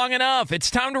off long enough. It's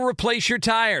time to replace your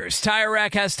tires. Tire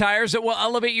Rack has tires that will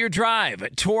elevate your drive.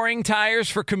 Touring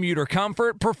tires for commuter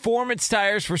comfort, performance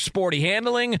tires for sporty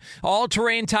handling,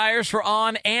 all-terrain tires for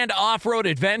on- and off-road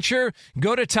adventure.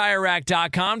 Go to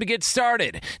TireRack.com to get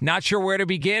started. Not sure where to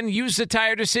begin? Use the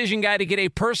Tire Decision Guide to get a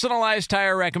personalized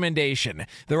tire recommendation.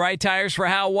 The right tires for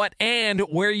how, what, and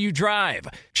where you drive.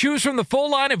 Choose from the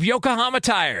full line of Yokohama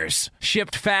tires.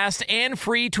 Shipped fast and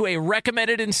free to a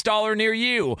recommended installer near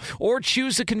you, or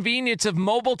choose the convenience of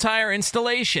mobile tire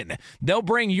installation. They'll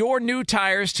bring your new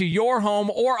tires to your home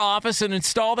or office and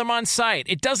install them on site.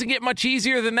 It doesn't get much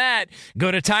easier than that. Go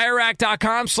to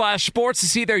TireRack.com/sports to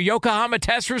see their Yokohama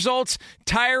test results,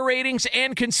 tire ratings,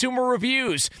 and consumer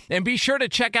reviews. And be sure to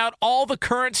check out all the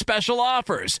current special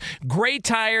offers. Great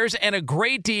tires and a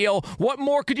great deal. What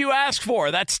more could you ask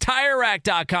for? That's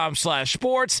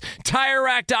TireRack.com/sports.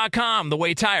 TireRack.com, the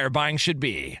way tire buying should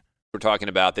be. We're talking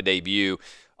about the debut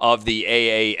of the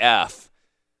AAF.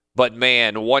 But,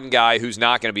 man, one guy who's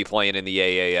not going to be playing in the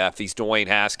AAF, he's Dwayne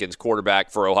Haskins,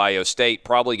 quarterback for Ohio State,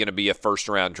 probably going to be a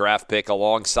first-round draft pick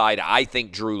alongside, I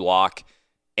think, Drew Lock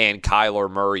and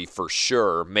Kyler Murray for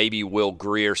sure. Maybe Will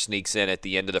Grier sneaks in at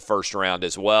the end of the first round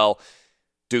as well.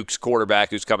 Duke's quarterback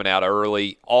who's coming out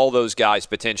early. All those guys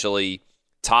potentially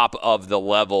top of the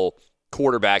level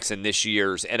quarterbacks in this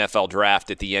year's NFL draft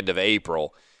at the end of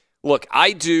April. Look,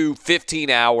 I do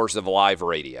 15 hours of live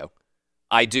radio.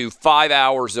 I do 5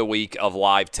 hours a week of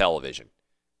live television.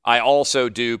 I also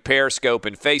do Periscope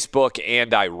and Facebook,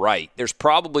 and I write. There's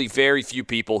probably very few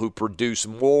people who produce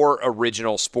more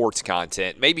original sports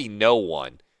content, maybe no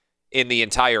one, in the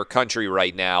entire country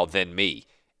right now than me.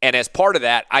 And as part of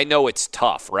that, I know it's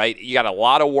tough, right? You got a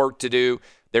lot of work to do.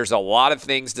 There's a lot of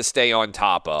things to stay on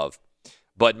top of.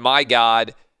 But my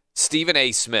God, Stephen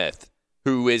A. Smith,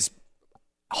 who is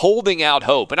holding out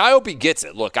hope, and I hope he gets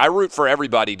it. Look, I root for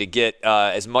everybody to get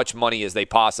as much money as they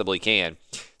possibly can.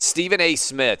 Stephen A.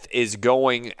 Smith is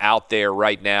going out there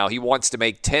right now. He wants to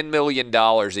make $10 million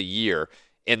a year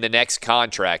in the next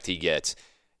contract he gets.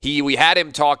 We had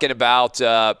him talking about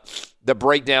the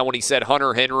breakdown when he said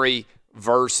Hunter Henry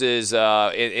versus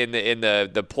in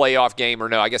the playoff game, or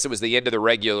no, I guess it was the end of the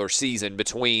regular season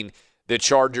between the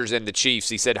Chargers and the Chiefs.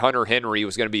 He said Hunter Henry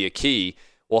was going to be a key.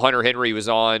 Well, Hunter Henry was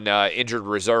on injured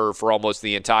reserve for almost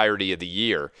the entirety of the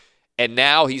year. And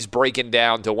now he's breaking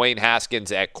down Dwayne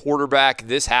Haskins at quarterback.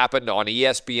 This happened on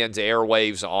ESPN's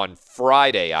airwaves on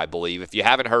Friday, I believe. If you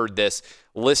haven't heard this,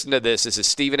 listen to this. This is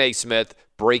Stephen A. Smith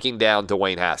breaking down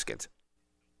Dwayne Haskins.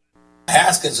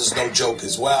 Haskins is no joke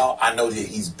as well. I know that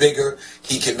he's bigger.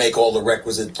 He can make all the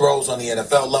requisite throws on the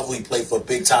NFL level. He played for a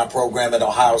big-time program at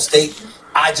Ohio State.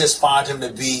 I just find him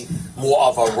to be more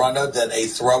of a runner than a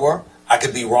thrower. I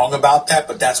could be wrong about that,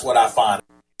 but that's what I find.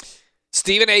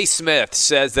 Stephen A. Smith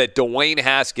says that Dwayne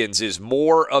Haskins is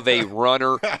more of a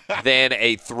runner than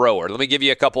a thrower. Let me give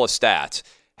you a couple of stats.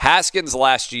 Haskins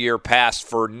last year passed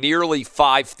for nearly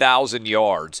 5,000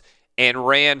 yards and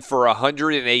ran for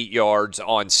 108 yards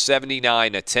on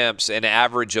 79 attempts, an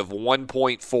average of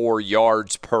 1.4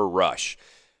 yards per rush.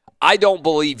 I don't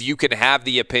believe you can have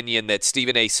the opinion that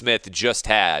Stephen A. Smith just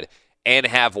had and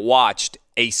have watched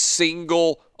a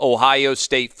single Ohio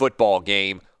State football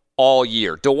game all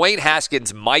year. Dwayne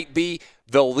Haskins might be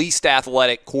the least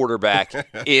athletic quarterback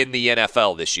in the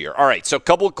NFL this year. All right, so a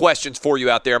couple of questions for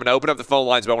you out there. I'm going to open up the phone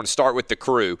lines, but I want to start with the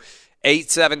crew.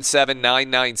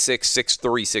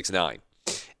 877-996-6369.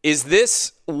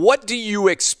 What do you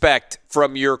expect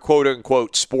from your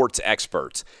quote-unquote sports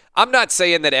experts? I'm not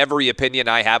saying that every opinion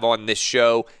I have on this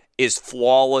show is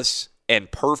flawless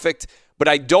and perfect, but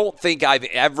I don't think I've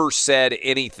ever said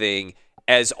anything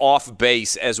as off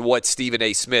base as what Stephen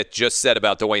A. Smith just said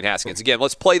about Dwayne Haskins. Again,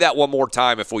 let's play that one more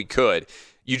time if we could.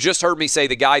 You just heard me say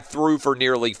the guy threw for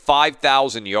nearly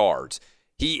 5,000 yards.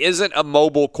 He isn't a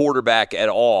mobile quarterback at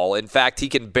all. In fact, he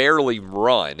can barely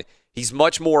run. He's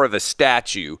much more of a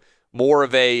statue, more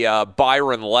of a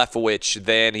Byron Leftwich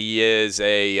than he is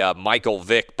a Michael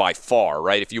Vick by far,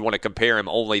 right, if you want to compare him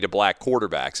only to black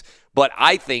quarterbacks. But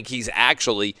I think he's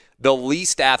actually the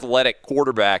least athletic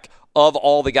quarterback of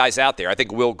all the guys out there. I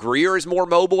think Will Grier is more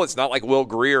mobile. It's not like Will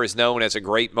Grier is known as a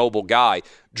great mobile guy.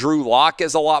 Drew Lock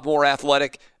is a lot more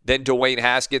athletic than Dwayne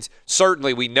Haskins.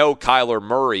 Certainly we know Kyler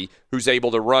Murray, who's able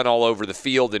to run all over the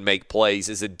field and make plays,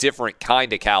 is a different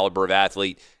kind of caliber of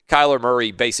athlete. Kyler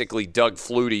Murray basically Doug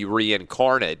Flutie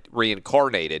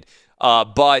reincarnated.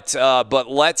 But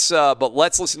let's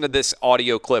listen to this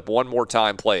audio clip one more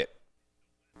time. Play it.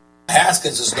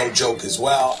 Haskins is no joke as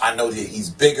well. I know that he's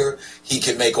bigger. He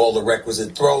can make all the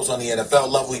requisite throws on the NFL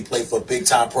level. He played for a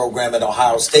big-time program at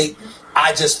Ohio State.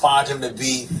 I just find him to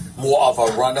be more of a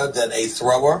runner than a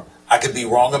thrower. I could be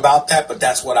wrong about that, but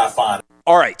that's what I find.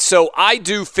 All right, so I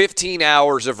do 15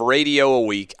 hours of radio a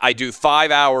week. I do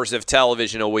 5 hours of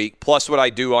television a week, plus what I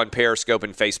do on Periscope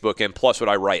and Facebook, and plus what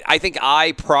I write. I think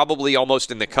I probably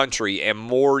almost in the country am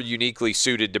more uniquely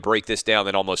suited to break this down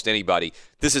than almost anybody.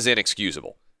 This is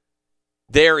inexcusable.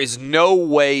 There is no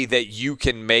way that you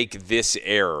can make this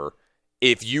error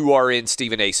if you are in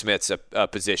Stephen A. Smith's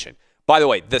position. By the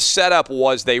way, the setup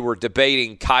was they were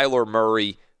debating Kyler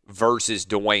Murray versus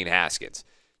Dwayne Haskins.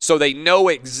 So they know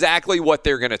exactly what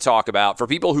they're going to talk about. For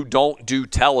people who don't do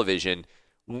television,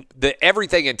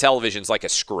 everything in television is like a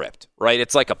script, right?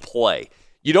 It's like a play.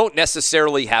 You don't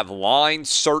necessarily have lines,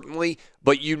 certainly,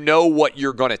 but you know what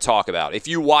you're going to talk about. If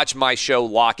you watch my show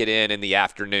Lock It In the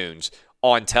afternoons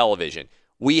on television,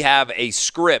 we have a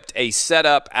script, a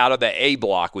setup out of the A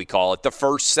block, we call it, the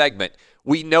first segment.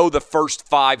 We know the first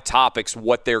 5 topics,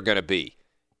 what they're going to be.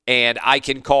 And I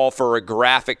can call for a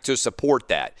graphic to support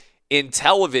that. In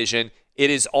television, it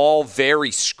is all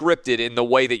very scripted in the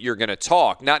way that you're going to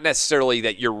talk. Not necessarily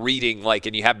that you're reading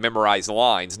and you have memorized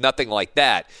lines, nothing like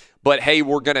that. But, hey,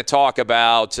 we're going to talk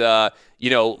about,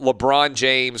 LeBron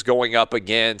James going up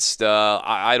against, the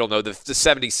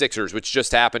 76ers, which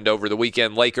just happened over the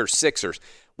weekend, Lakers-Sixers.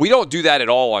 We don't do that at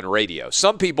all on radio.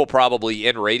 Some people probably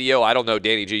in radio, I don't know,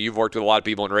 Danny G, you've worked with a lot of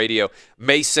people in radio,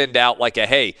 may send out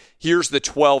hey, here's the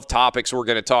 12 topics we're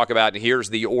going to talk about, and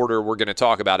here's the order we're going to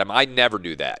talk about them. I never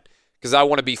do that because I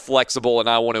want to be flexible and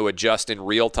I want to adjust in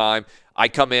real time. I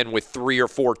come in with 3 or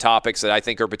 4 topics that I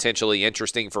think are potentially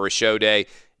interesting for a show day,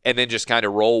 and then just kind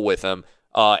of roll with them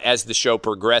as the show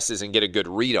progresses and get a good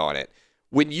read on it.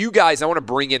 When you guys, I want to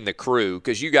bring in the crew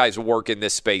because you guys work in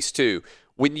this space too.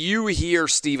 When you hear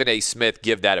Stephen A. Smith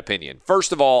give that opinion,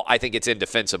 first of all, I think it's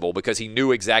indefensible because he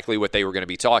knew exactly what they were going to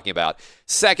be talking about.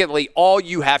 Secondly, all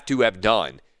you have to have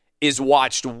done is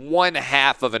watched one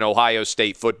half of an Ohio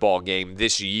State football game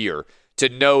this year to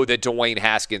know that Dwayne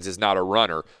Haskins is not a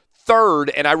runner. Third,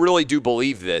 and I really do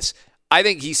believe this, I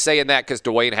think he's saying that because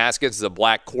Dwayne Haskins is a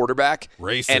black quarterback.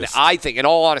 Racist. And I think, in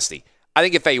all honesty, I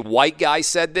think if a white guy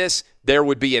said this, there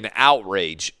would be an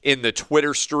outrage in the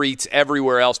Twitter streets,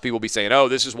 everywhere else. People would be saying, oh,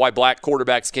 this is why black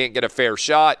quarterbacks can't get a fair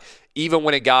shot, even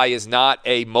when a guy is not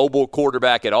a mobile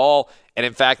quarterback at all. And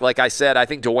in fact, like I said, I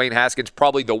think Dwayne Haskins is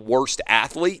probably the worst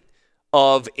athlete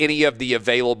of any of the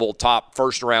available top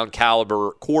first-round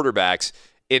caliber quarterbacks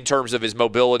in terms of his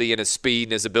mobility and his speed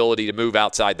and his ability to move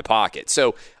outside the pocket.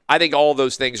 So I think all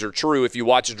those things are true. If you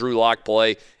watch Drew Lock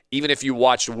play, even if you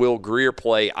watched Will Grier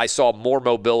play, I saw more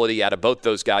mobility out of both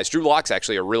those guys. Drew Lock's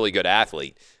actually a really good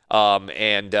athlete.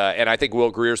 And I think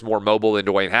Will Grier's more mobile than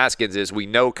Dwayne Haskins is. We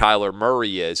know Kyler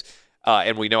Murray is.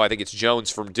 And we know, I think it's Jones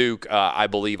from Duke, I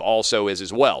believe, also is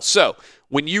as well. So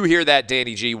when you hear that,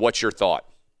 Danny G, what's your thought?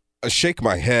 I shake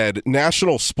my head.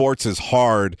 National sports is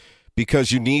hard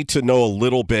because you need to know a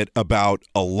little bit about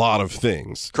a lot of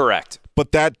things. Correct.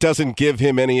 But that doesn't give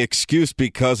him any excuse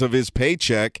because of his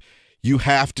paycheck. You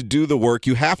have to do the work.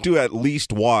 You have to at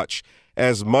least watch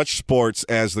as much sports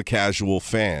as the casual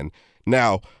fan.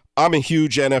 Now, I'm a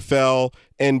huge NFL,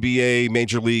 NBA,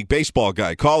 Major League Baseball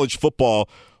guy. College football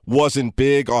wasn't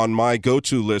big on my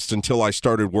go-to list until I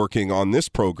started working on this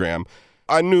program.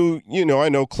 I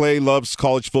know Clay loves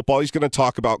college football. He's going to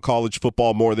talk about college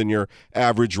football more than your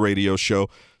average radio show.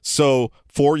 So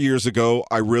 4 years ago,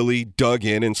 I really dug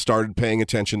in and started paying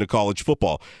attention to college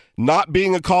football. Not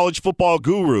being a college football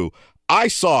guru, I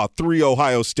saw 3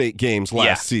 Ohio State games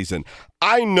last season.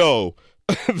 I know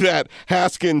that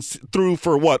Haskins threw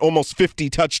for almost 50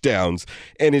 touchdowns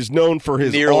and is known for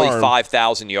his nearly arm.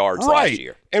 5,000 yards last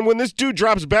year. And when this dude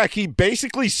drops back, he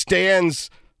basically stands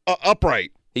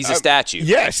upright. He's a statue.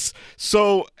 Yes.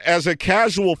 So as a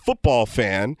casual football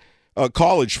fan, a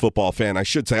college football fan, I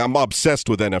should say, I'm obsessed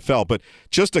with NFL, but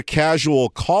just a casual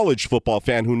college football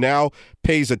fan who now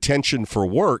pays attention for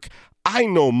work, I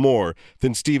know more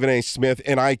than Stephen A. Smith,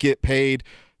 and I get paid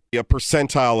a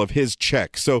percentile of his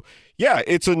check. So, yeah,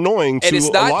 it's annoying to a lot of us. And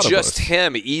it's not just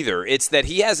him either. It's that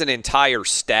he has an entire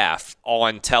staff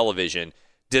on television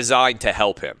designed to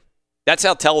help him. That's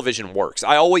how television works.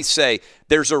 I always say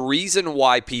there's a reason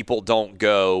why people don't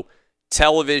go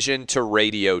television to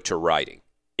radio to writing.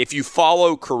 If you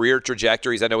follow career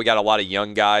trajectories, I know we got a lot of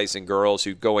young guys and girls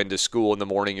who go into school in the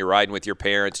morning, you're riding with your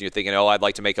parents, and you're thinking, oh, I'd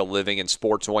like to make a living in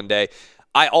sports one day.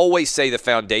 I always say the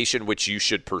foundation which you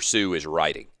should pursue is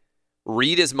writing.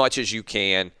 Read as much as you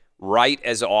can, write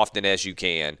as often as you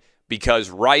can,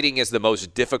 because writing is the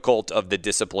most difficult of the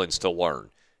disciplines to learn.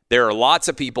 There are lots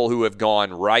of people who have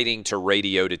gone writing to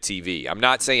radio to TV. I'm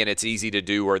not saying it's easy to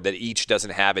do or that each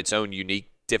doesn't have its own unique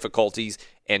difficulties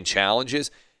and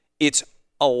challenges. It's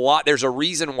a lot. There's a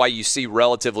reason why you see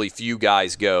relatively few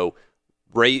guys go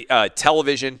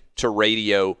television to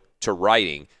radio to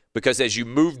writing, because as you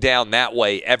move down that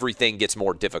way, everything gets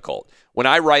more difficult. When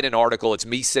I write an article, it's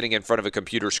me sitting in front of a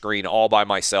computer screen all by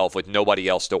myself with nobody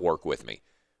else to work with me.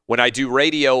 When I do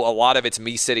radio, a lot of it's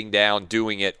me sitting down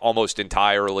doing it almost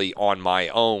entirely on my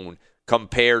own,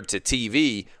 compared to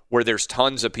TV, where there's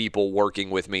tons of people working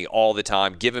with me all the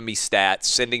time, giving me stats,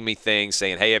 sending me things,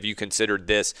 saying, hey, have you considered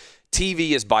this?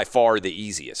 TV is by far the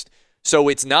easiest. So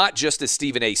it's not just a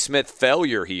Stephen A. Smith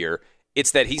failure here.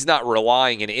 It's that he's not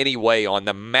relying in any way on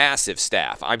the massive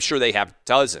staff. I'm sure they have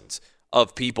dozens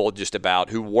of people just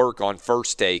about who work on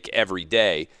First Take every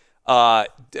day.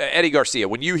 Eddie Garcia,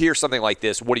 when you hear something like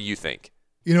this, what do you think?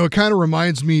 You know, it kind of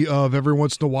reminds me of every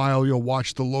once in a while you'll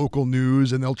watch the local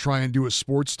news and they'll try and do a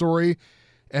sports story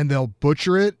and they'll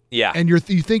butcher it. Yeah. And you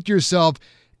think to yourself,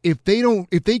 if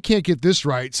they can't get this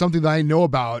right, something that I know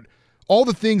about, all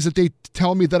the things that they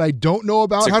tell me that I don't know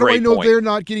about, how do I know they're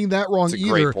not getting that wrong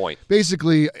either? Great point.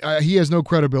 Basically, he has no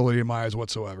credibility in my eyes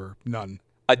whatsoever. None.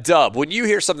 Dub, when you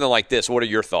hear something like this, what are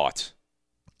your thoughts?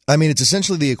 I mean, it's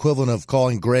essentially the equivalent of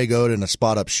calling Greg Oden a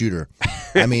spot-up shooter.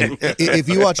 I mean, if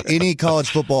you watch any college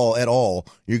football at all,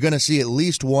 you're going to see at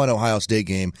least one Ohio State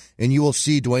game, and you will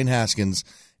see Dwayne Haskins,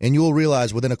 and you will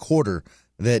realize within a quarter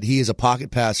that he is a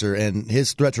pocket passer, and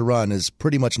his threat to run is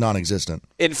pretty much non-existent.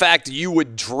 In fact, you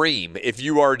would dream, if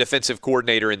you are a defensive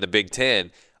coordinator in the Big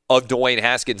Ten, of Dwayne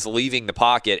Haskins leaving the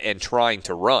pocket and trying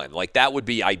to run. Like, that would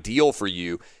be ideal for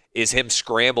you, is him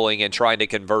scrambling and trying to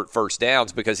convert first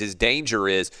downs, because his danger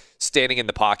is standing in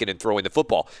the pocket and throwing the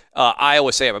football.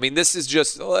 Iowa Sam, I mean, this is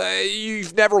just,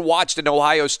 you've never watched an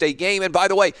Ohio State game. And by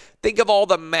the way, think of all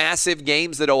the massive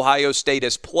games that Ohio State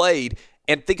has played,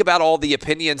 and think about all the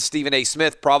opinions Stephen A.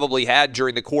 Smith probably had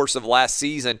during the course of last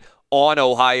season on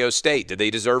Ohio State. Did they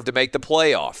deserve to make the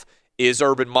playoff? Is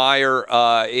Urban Meyer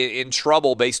in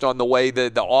trouble based on the way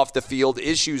the off-the-field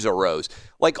issues arose?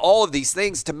 Like all of these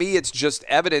things, to me, it's just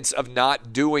evidence of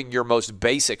not doing your most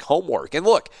basic homework. And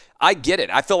look, I get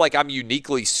it. I feel like I'm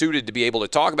uniquely suited to be able to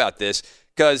talk about this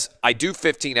because I do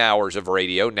 15 hours of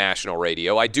radio, national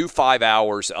radio. I do 5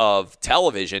 hours of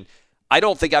television. I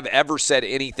don't think I've ever said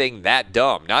anything that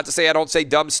dumb. Not to say I don't say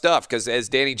dumb stuff, because as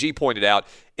Danny G pointed out,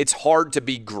 it's hard to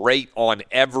be great on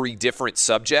every different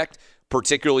subject,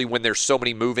 particularly when there's so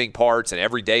many moving parts and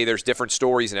every day there's different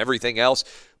stories and everything else.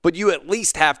 But you at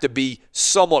least have to be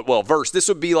somewhat well-versed. This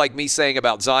would be like me saying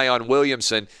about Zion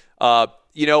Williamson,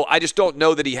 I just don't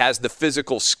know that he has the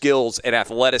physical skills and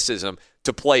athleticism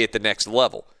to play at the next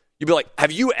level. You'd be like,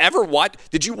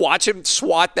 did you watch him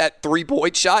swat that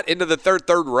three-point shot into the third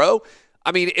row?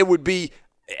 I mean, it would be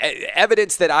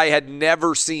evidence that I had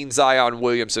never seen Zion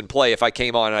Williamson play if I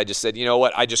came on and I just said, you know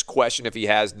what, I just question if he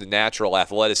has the natural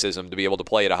athleticism to be able to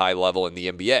play at a high level in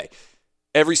the NBA.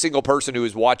 Every single person who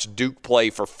has watched Duke play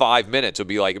for 5 minutes would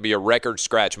be like, it'd be a record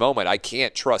scratch moment. I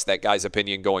can't trust that guy's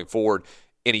opinion going forward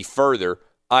any further.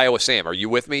 Iowa Sam, are you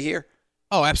with me here?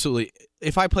 Oh, absolutely.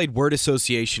 If I played word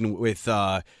association with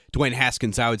Dwayne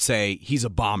Haskins, I would say he's a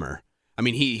bomber. I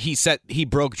mean, he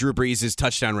broke Drew Brees'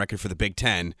 touchdown record for the Big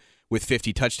Ten with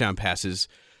 50 touchdown passes.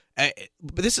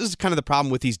 But this is kind of the problem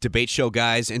with these debate show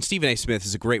guys, and Stephen A. Smith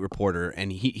is a great reporter,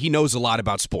 and he knows a lot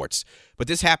about sports. But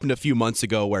this happened a few months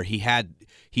ago where he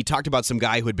talked about some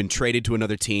guy who had been traded to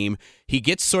another team. He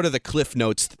gets sort of the Cliff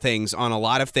Notes things on a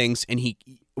lot of things, and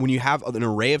when you have an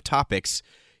array of topics,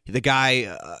 the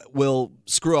guy will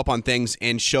screw up on things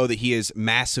and show that he is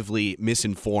massively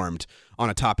misinformed on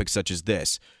a topic such as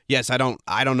this. Yes, I don't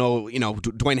know,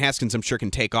 Dwayne Haskins I'm sure can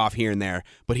take off here and there,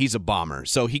 but he's a bomber.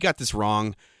 So he got this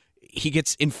wrong. He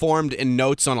gets informed in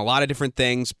notes on a lot of different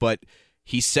things, but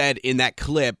he said in that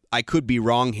clip, I could be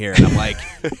wrong here. And I'm like,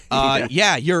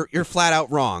 yeah, you're flat out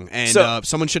wrong. And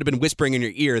someone should have been whispering in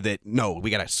your ear that, no, we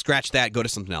got to scratch that, go to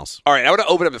something else. All right, I want to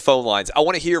open up the phone lines. I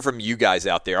want to hear from you guys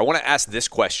out there. I want to ask this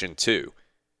question, too.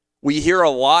 We hear a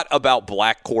lot about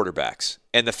black quarterbacks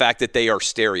and the fact that they are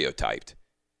stereotyped.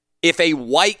 If a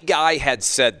white guy had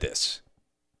said this,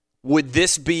 would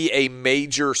this be a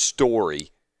major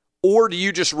story? Or do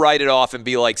you just write it off and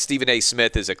be like, Stephen A.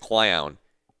 Smith is a clown,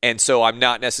 and so I'm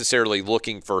not necessarily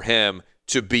looking for him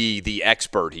to be the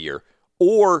expert here?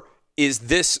 Or is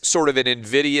this sort of an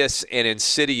invidious and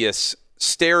insidious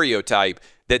stereotype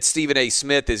that Stephen A.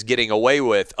 Smith is getting away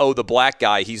with? Oh, the black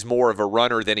guy, he's more of a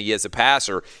runner than he is a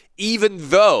passer, even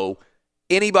though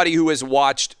anybody who has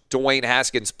watched Dwayne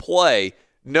Haskins play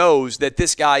knows that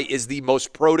this guy is the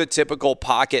most prototypical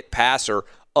pocket passer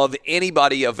of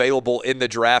anybody available in the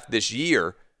draft this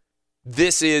year.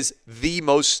 This is the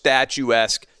most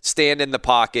statuesque, stand in the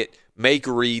pocket, make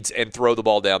reads, and throw the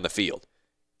ball down the field.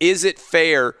 Is it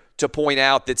fair to point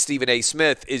out that Stephen A.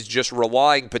 Smith is just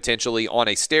relying potentially on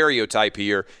a stereotype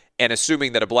here and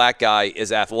assuming that a black guy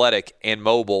is athletic and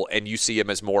mobile and you see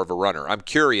him as more of a runner? I'm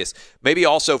curious, maybe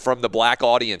also from the black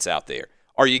audience out there.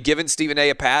 Are you giving Stephen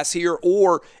A. pass here?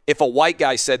 Or if a white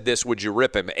guy said this, would you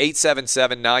rip him?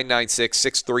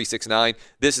 877-996-6369.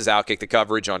 This is Outkick the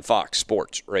Coverage on Fox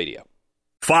Sports Radio.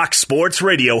 Fox Sports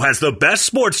Radio has the best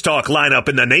sports talk lineup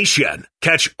in the nation.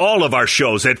 Catch all of our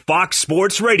shows at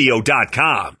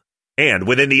foxsportsradio.com. And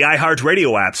within the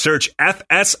iHeartRadio app, search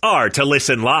FSR to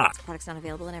listen live. Products not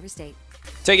available in every state.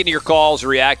 Taking your calls,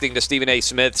 reacting to Stephen A.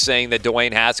 Smith saying that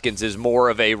Dwayne Haskins is more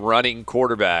of a running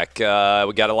quarterback.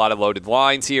 We got a lot of loaded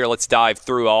lines here. Let's dive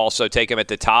through. I'll also take him at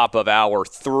the top of hour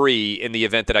 3 in the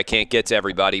event that I can't get to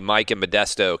everybody. Mike in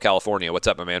Modesto, California. What's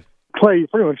up, my man? Clay, you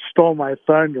pretty much stole my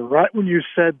thunder. Right when you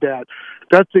said that,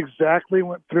 that's exactly what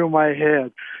went through my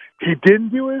head. He didn't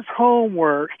do his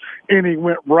homework, and he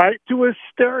went right to his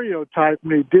stereotype,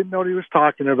 and he didn't know what he was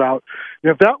talking about.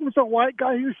 And if that was a white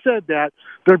guy who said that,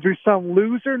 there'd be some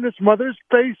loser in his mother's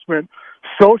basement,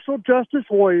 social justice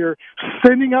warrior,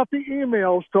 sending out the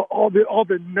emails to all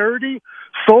the nerdy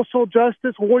social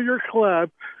justice warrior club,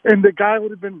 and the guy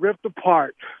would have been ripped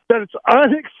apart. That it's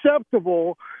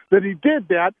unacceptable that he did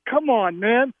that. Come on,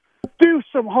 man. Do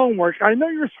some homework. I know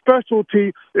your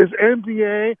specialty is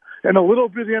NBA and a little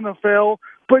bit of NFL,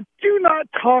 but do not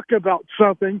talk about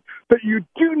something that you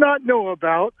do not know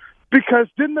about, because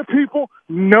then the people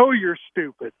know you're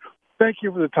stupid. Thank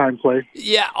you for the time, Clay.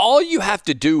 Yeah, all you have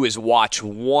to do is watch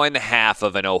one half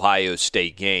of an Ohio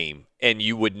State game, and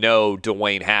you would know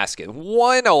Dwayne Haskins.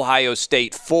 One Ohio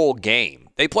State full game.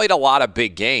 They played a lot of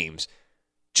big games.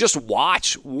 Just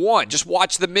watch one. Just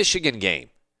watch the Michigan game.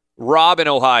 Rob in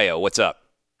Ohio, what's up?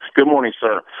 Good morning,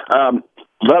 sir.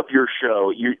 love your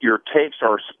show. Your takes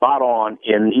are spot on,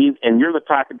 and you're the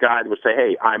type of guy that would say,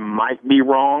 hey, I might be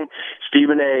wrong.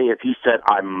 Stephen A., if he said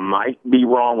I might be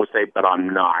wrong, would say, but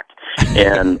I'm not.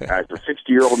 And as a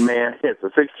 60-year-old man,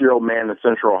 in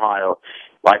Central Ohio,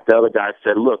 like the other guy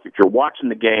said, look, if you're watching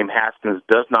the game, Haskins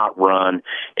does not run,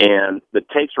 and the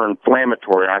takes are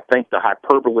inflammatory. I think the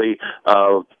hyperbole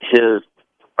of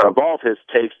all of his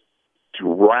takes to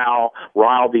rile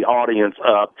the audience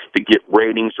up to get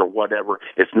ratings or whatever.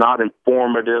 It's not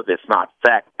informative. It's not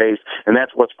fact-based, and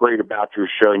that's what's great about your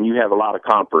show, and you have a lot of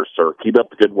confidence, sir. Keep up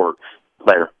the good work.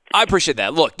 Later. I appreciate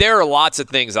that. Look, there are lots of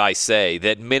things I say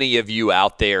that many of you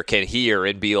out there can hear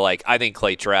and be like, I think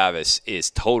Clay Travis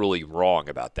is totally wrong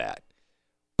about that.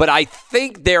 But I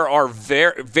think there are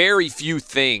very, very few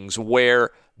things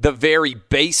where the very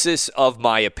basis of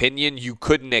my opinion you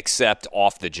couldn't accept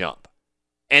off the jump.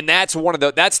 And that's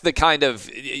the kind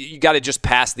of, you got to just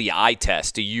pass the eye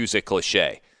test, to use a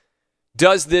cliche.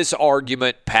 Does this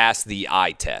argument pass the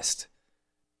eye test?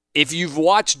 If you've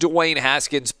watched Dwayne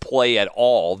Haskins play at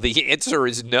all, the answer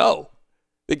is no.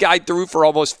 The guy threw for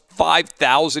almost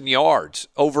 5,000 yards,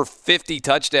 over 50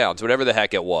 touchdowns, whatever the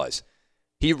heck it was.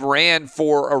 He ran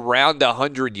for around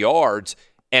 100 yards,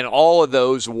 and all of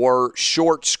those were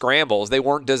short scrambles. They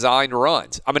weren't designed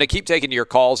runs. I'm going to keep taking your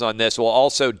calls on this. We'll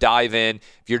also dive in,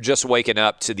 if you're just waking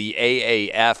up, to the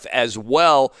AAF, as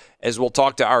well as we'll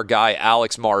talk to our guy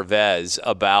Alex Marvez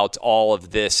about all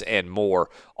of this and more.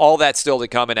 All that's still to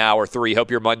come in Hour 3. Hope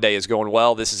your Monday is going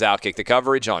well. This is Outkick the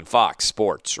Coverage on Fox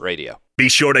Sports Radio. Be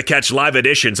sure to catch live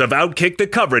editions of Outkick the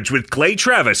Coverage with Clay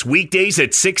Travis weekdays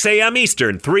at 6 a.m.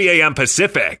 Eastern, 3 a.m.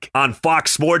 Pacific on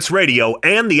Fox Sports Radio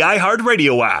and the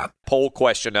iHeartRadio app. Poll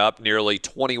question up. Nearly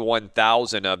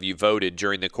 21,000 of you voted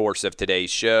during the course of today's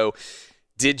show.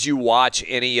 Did you watch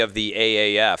any of the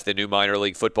AAF, the new minor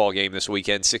league football game this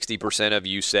weekend? 60% of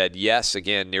you said yes.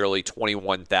 Again, nearly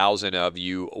 21,000 of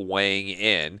you weighing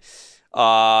in.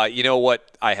 You know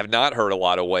what? I have not heard a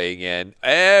lot of weighing in.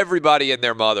 Everybody and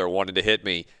their mother wanted to hit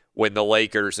me when the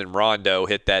Lakers and Rondo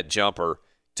hit that jumper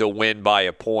to win by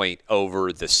a point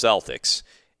over the Celtics.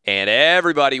 And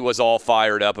everybody was all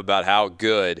fired up about how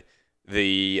good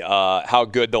the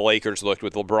Lakers looked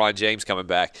with LeBron James coming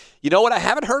back. You know what I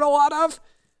haven't heard a lot of?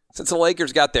 Since the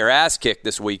Lakers got their ass kicked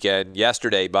this weekend,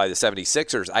 yesterday, by the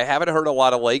 76ers, I haven't heard a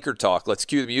lot of Laker talk. Let's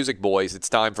cue the music, boys. It's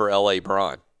time for L.A.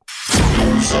 Bron.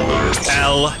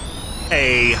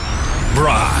 L.A.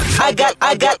 Bron.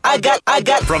 I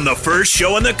got. From the first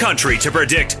show in the country to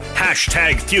predict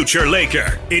 #Future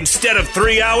Laker. Instead of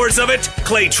 3 hours of it,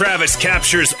 Clay Travis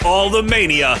captures all the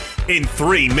mania in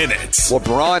 3 minutes.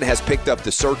 LeBron has picked up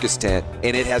the circus tent,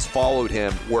 and it has followed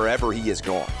him wherever he has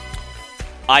gone.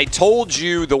 I told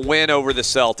you the win over the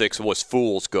Celtics was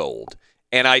fool's gold.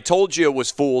 And I told you it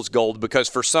was fool's gold because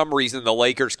for some reason the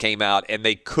Lakers came out and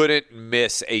they couldn't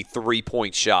miss a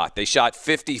three-point shot. They shot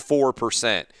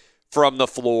 54% from the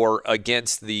floor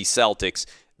against the Celtics,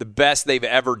 the best they've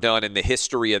ever done in the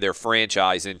history of their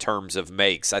franchise in terms of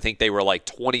makes. I think they were like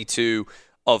 22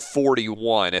 of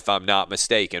 41, if I'm not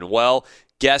mistaken. Well,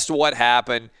 guess what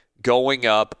happened going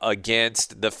up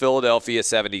against the Philadelphia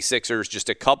 76ers just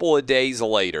a couple of days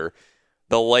later?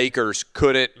 The Lakers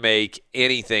couldn't make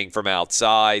anything from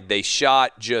outside. They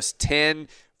shot just 10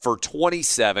 for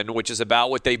 27, which is about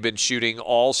what they've been shooting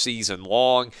all season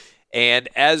long. And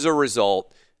as a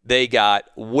result, they got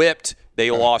whipped. They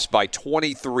lost by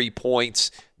 23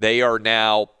 points. They are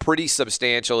now pretty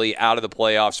substantially out of the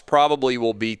playoffs. Probably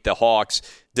will beat the Hawks.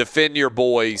 Defend your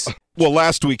boys. Well,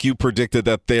 last week you predicted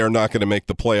that they are not going to make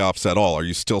the playoffs at all. Are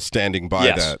you still standing by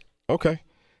that? Okay.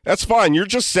 That's fine. You're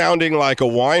just sounding like a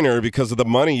whiner because of the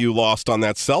money you lost on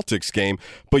that Celtics game.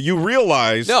 But you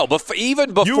realize... No, but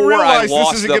even before I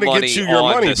lost the money on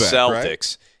the Celtics,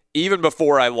 right? Even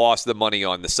before I lost the money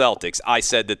on the Celtics, I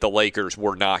said that the Lakers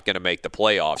were not going to make the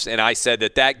playoffs. And I said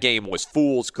that that game was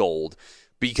fool's gold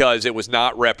because it was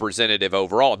not representative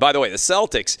overall. And by the way, the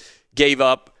Celtics gave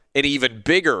up an even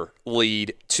bigger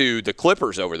lead to the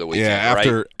Clippers over the weekend. Yeah,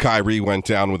 after right? Kyrie went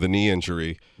down with a knee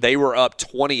injury. They were up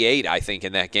 28, I think,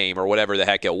 in that game or whatever the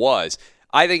heck it was.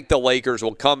 I think the Lakers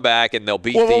will come back and they'll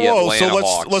beat the Atlanta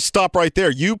Hawks. So let's stop right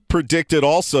there. You predicted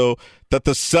also that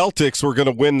the Celtics were going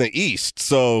to win the East.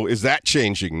 So is that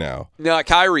changing now? No,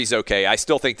 Kyrie's okay. I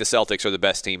still think the Celtics are the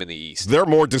best team in the East. They're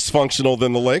more dysfunctional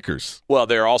than the Lakers. Well,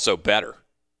 they're also better.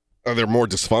 Oh, they're more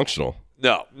dysfunctional.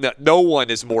 No one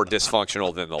is more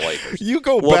dysfunctional than the Lakers. You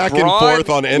go back and forth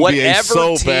on NBA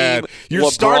so bad.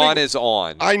 LeBron is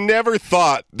on. I never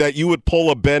thought that you would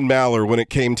pull a Ben Maller when it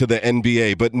came to the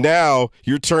NBA, but now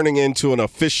you're turning into an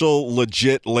official,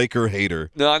 legit Laker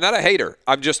hater. No, I'm not a hater.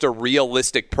 I'm just a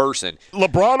realistic person.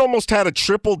 LeBron almost had a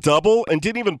triple-double and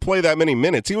didn't even play that many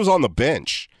minutes. He was on the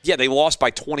bench. Yeah, they lost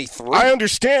by 23. I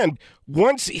understand.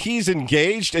 Once he's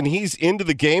engaged and he's into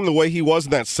the game the way he was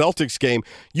in that Celtics game,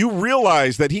 you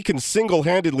realize that he can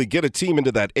single-handedly get a team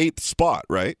into that 8th spot,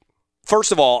 right?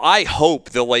 First of all, I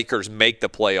hope the Lakers make the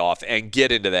playoff and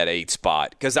get into that 8th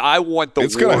spot because I want the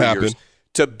Warriors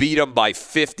to beat them by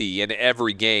 50 in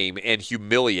every game and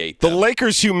humiliate them. The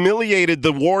Lakers humiliated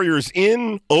the Warriors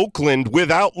in Oakland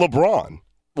without LeBron.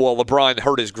 Well, LeBron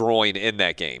hurt his groin in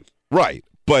that game. Right.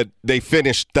 But they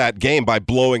finished that game by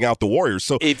blowing out the Warriors.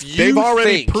 So they've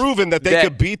already proven that they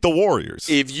could beat the Warriors.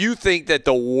 If you think that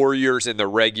the Warriors in the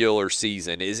regular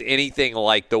season is anything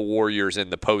like the Warriors in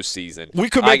the postseason, we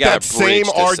could make that same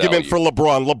argument for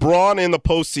LeBron. LeBron in the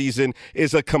postseason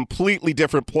is a completely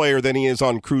different player than he is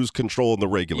on cruise control in the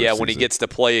regular season. Yeah, when he gets to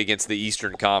play against the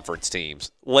Eastern Conference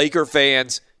teams. Laker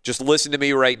fans, just listen to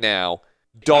me right now.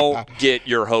 Don't get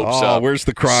your hopes up. Where's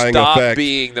the crying Stop effect?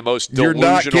 Being the most delusional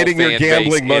You're not getting fan your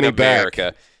gambling base money in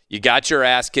America. back. You got your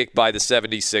ass kicked by the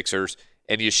 76ers,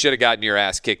 and you should have gotten your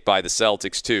ass kicked by the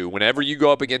Celtics too. Whenever you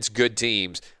go up against good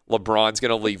teams, LeBron's going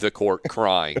to leave the court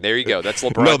crying. There you go. That's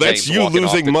LeBron. No, that's James you walking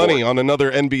off losing the money court. on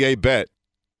another NBA bet.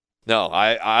 No,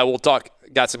 I will talk.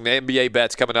 Got some NBA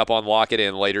bets coming up on Lock It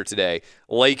In later today.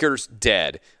 Lakers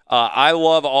dead. I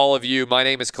love all of you. My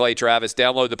name is Clay Travis.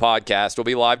 Download the podcast. We'll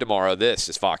be live tomorrow. This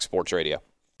is Fox Sports Radio.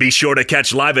 Be sure to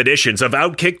catch live editions of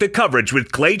Outkick the Coverage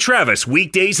with Clay Travis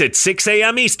weekdays at 6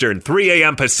 a.m. Eastern, 3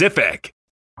 a.m. Pacific.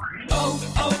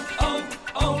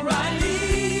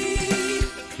 O'Reilly.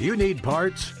 You need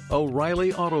parts?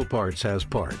 O'Reilly Auto Parts has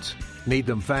parts. Need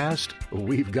them fast?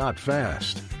 We've got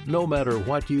fast. No matter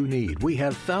what you need, we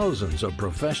have thousands of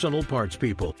professional parts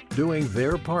people doing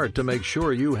their part to make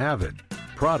sure you have it.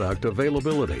 Product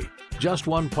availability. Just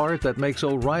one part that makes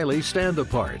O'Reilly stand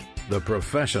apart. The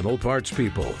professional parts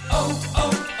people.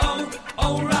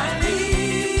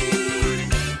 O'Reilly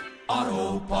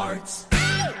Auto Parts.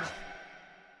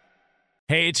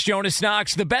 Hey, it's Jonas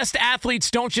Knox. The best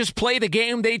athletes don't just play the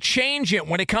game, they change it.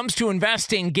 When it comes to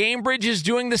investing, GameBridge is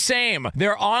doing the same.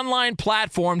 Their online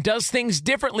platform does things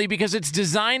differently because it's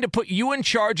designed to put you in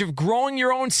charge of growing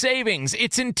your own savings.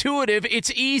 It's intuitive,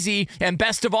 it's easy, and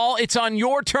best of all, it's on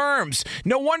your terms.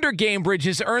 No wonder GameBridge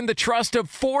has earned the trust of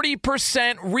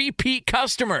 40% repeat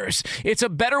customers. It's a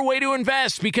better way to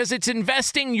invest because it's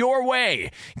investing your way.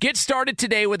 Get started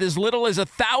today with as little as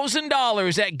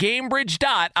 $1,000 at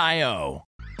GameBridge.io.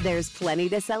 There's plenty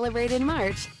to celebrate in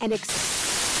March and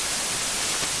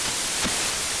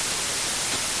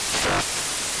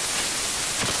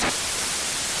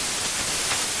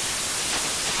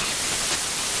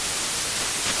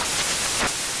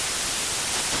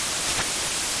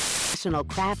National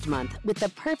Craft Month with the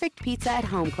perfect pizza at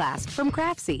home class from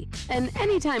Craftsy. And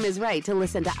anytime is right to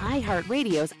listen to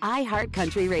iHeartRadio's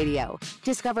iHeartCountry Radio.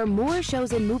 Discover more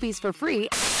shows and movies for free.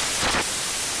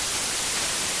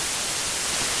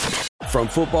 From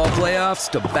football playoffs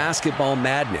to basketball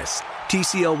madness,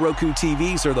 TCL Roku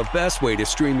TVs are the best way to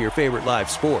stream your favorite live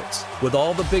sports. With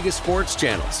all the biggest sports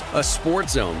channels, a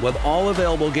sports zone with all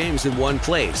available games in one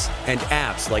place, and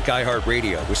apps like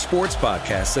iHeartRadio with sports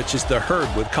podcasts such as The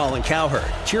Herd with Colin Cowherd.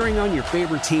 Cheering on your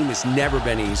favorite team has never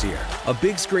been easier. A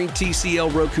big screen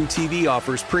TCL Roku TV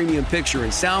offers premium picture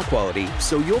and sound quality,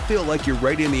 so you'll feel like you're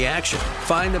right in the action.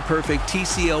 Find the perfect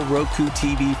TCL Roku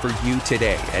TV for you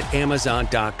today at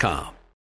Amazon.com.